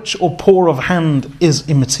is rich or poor of hand is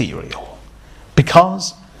immaterial.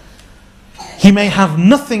 Because he may have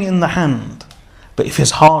nothing in the hand, but if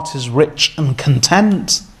his heart is rich and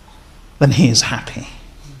content, then he is happy.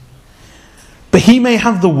 But he may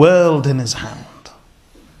have the world in his hand,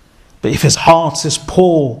 but if his heart is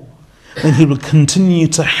poor, then he will continue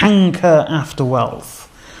to hanker after wealth,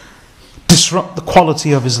 disrupt the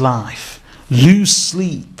quality of his life, lose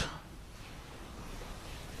sleep,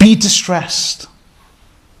 be distressed,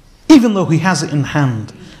 even though he has it in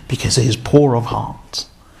hand, because he is poor of heart.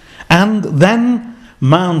 And then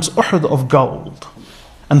Mount Uhud of gold.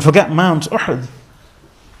 And forget Mount Uhud,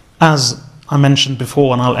 as I mentioned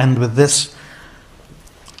before, and I'll end with this.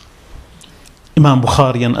 Imam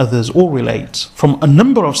Bukhari and others all relate from a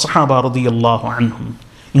number of Sahaba radiyallahu anhum,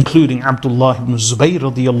 including Abdullah ibn Zubayr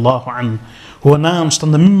radiyallahu anhu, who announced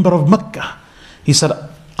on the minbar of Mecca, he said,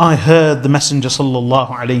 I heard the Messenger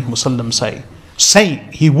sallallahu alayhi wasallam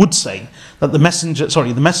he would say that the Messenger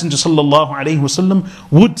sallallahu alayhi wasallam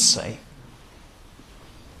would say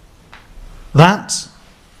that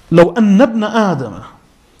لو أن ابن آدم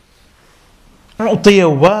أعطي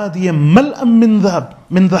واديا ملأ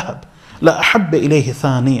من ذهب لأحب إليه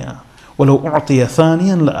ثانيا ولو أعطي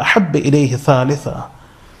ثانيا لأحب إليه ثالثا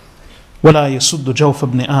ولا يسد جوف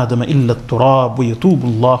ابن آدم إلا التراب ويتوب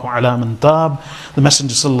الله على من تاب. The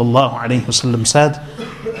Messenger sallallahu alayhi wasallam said,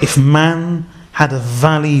 if man had a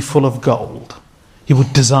valley full of gold, he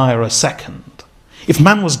would desire a second. If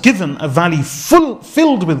man was given a valley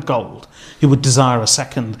filled with gold, he would desire a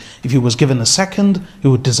second. If he was given a second, he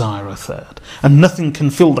would desire a third. And nothing can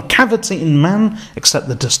fill the cavity in man except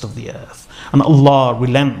the dust of the earth. And Allah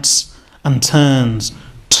relents and turns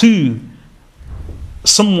to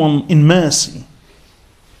someone in mercy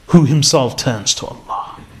who himself turns to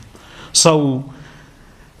Allah. So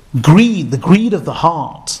the greed of the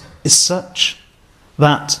heart is such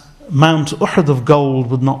that Mount Uhud of gold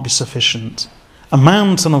would not be sufficient. A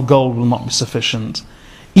mountain of gold will not be sufficient.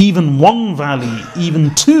 Even one valley,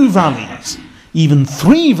 even two valleys, even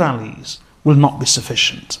three valleys will not be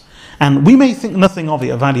sufficient. And we may think nothing of it,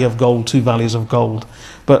 a valley of gold, two valleys of gold.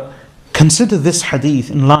 But consider this hadith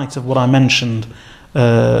in light of what I mentioned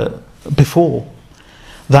before.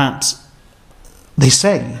 That they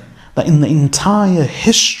say that in the entire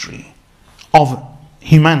history of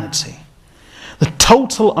humanity, the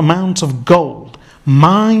total amount of gold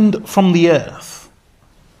mined from the earth,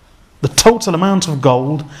 the total amount of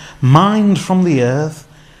gold mined from the earth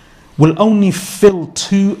will only fill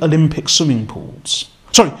 4 Olympic swimming pools.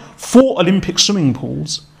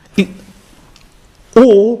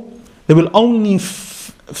 Or they will only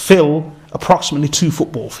fill approximately 2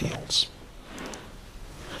 football fields.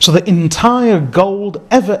 So the entire gold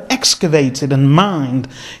ever excavated and mined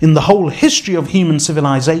in the whole history of human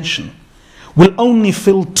civilization will only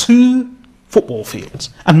fill 2 football fields,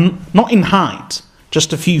 and not in height,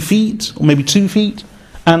 just a few feet or maybe 2 feet,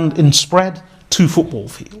 and in spread 2 football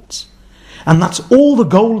fields. And that's all the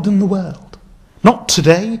gold in the world. Not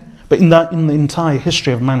today, but in the entire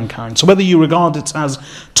history of mankind. So whether you regard it as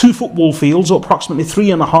 2 football fields or approximately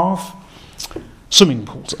 3.5 swimming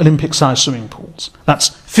pools, Olympic-sized swimming pools, that's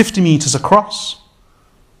 50 meters across,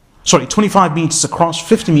 25 meters across,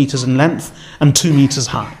 50 meters in length, and 2 meters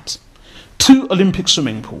height. 2 Olympic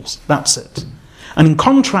swimming pools, that's it. And in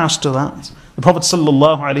contrast to that, the Prophet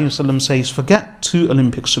ﷺ says, forget 2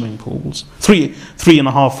 Olympic swimming pools,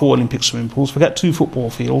 3.5, 4 Olympic swimming pools, forget 2 football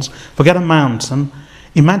fields, forget a mountain.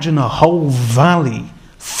 Imagine a whole valley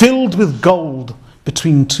filled with gold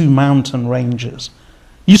between 2 mountain ranges.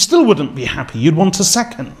 You still wouldn't be happy. You'd want a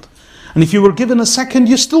second. And if you were given a second,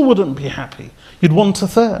 you still wouldn't be happy. You'd want a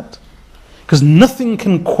third. Because nothing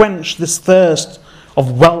can quench this thirst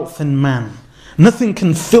of wealth in man. Nothing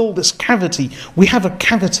can fill this cavity. We have a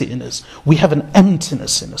cavity in us. We have an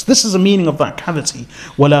emptiness in us. This is the meaning of that cavity.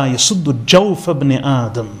 وَلَا يَسُدُّ جَوْفَ ابْنِ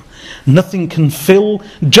آدَمَ. Nothing can fill.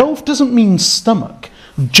 Jawf doesn't mean stomach.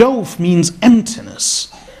 Jawf means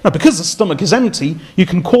emptiness. Now, because the stomach is empty, you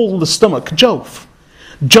can call the stomach Jawf.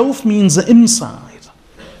 Jawf means the inside,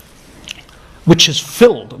 which is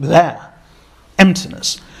filled with air,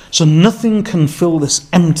 emptiness. So nothing can fill this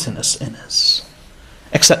emptiness in us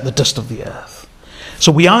except the dust of the earth.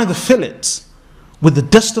 So we either fill it with the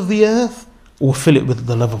dust of the earth or fill it with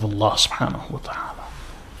the love of Allah subhanahu wa ta'ala.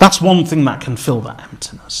 That's one thing that can fill that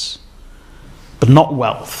emptiness, but not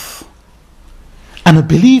wealth. And a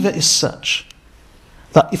believer is such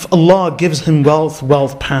that if Allah gives him wealth,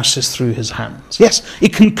 wealth passes through his hands. Yes,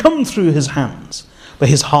 it can come through his hands, but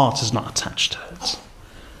his heart is not attached to it.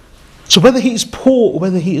 So whether he is poor or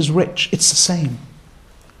whether he is rich, it's the same.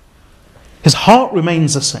 His heart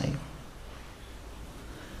remains the same.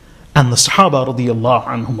 And the Sahaba radiallahu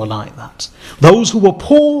anhum were like that. Those who were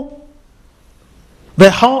poor,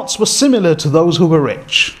 their hearts were similar to those who were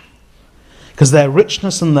rich, because their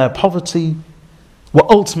richness and their poverty were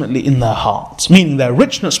ultimately in their hearts, meaning their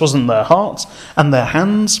richness was in their hearts, and their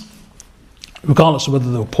hands, regardless of whether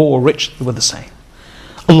they were poor or rich, they were the same.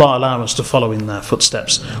 Allah allow us to follow in their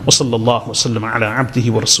footsteps. وصلى الله وسلم على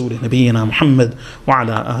عبده ورسوله نبينا محمد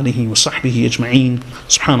وعلى آله وصحبه أجمعين.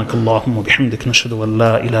 سبحانك اللهم وبحمدك نشهد أن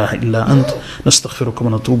لا إله إلا أنت نستغفرك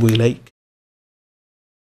ونتوب إليك.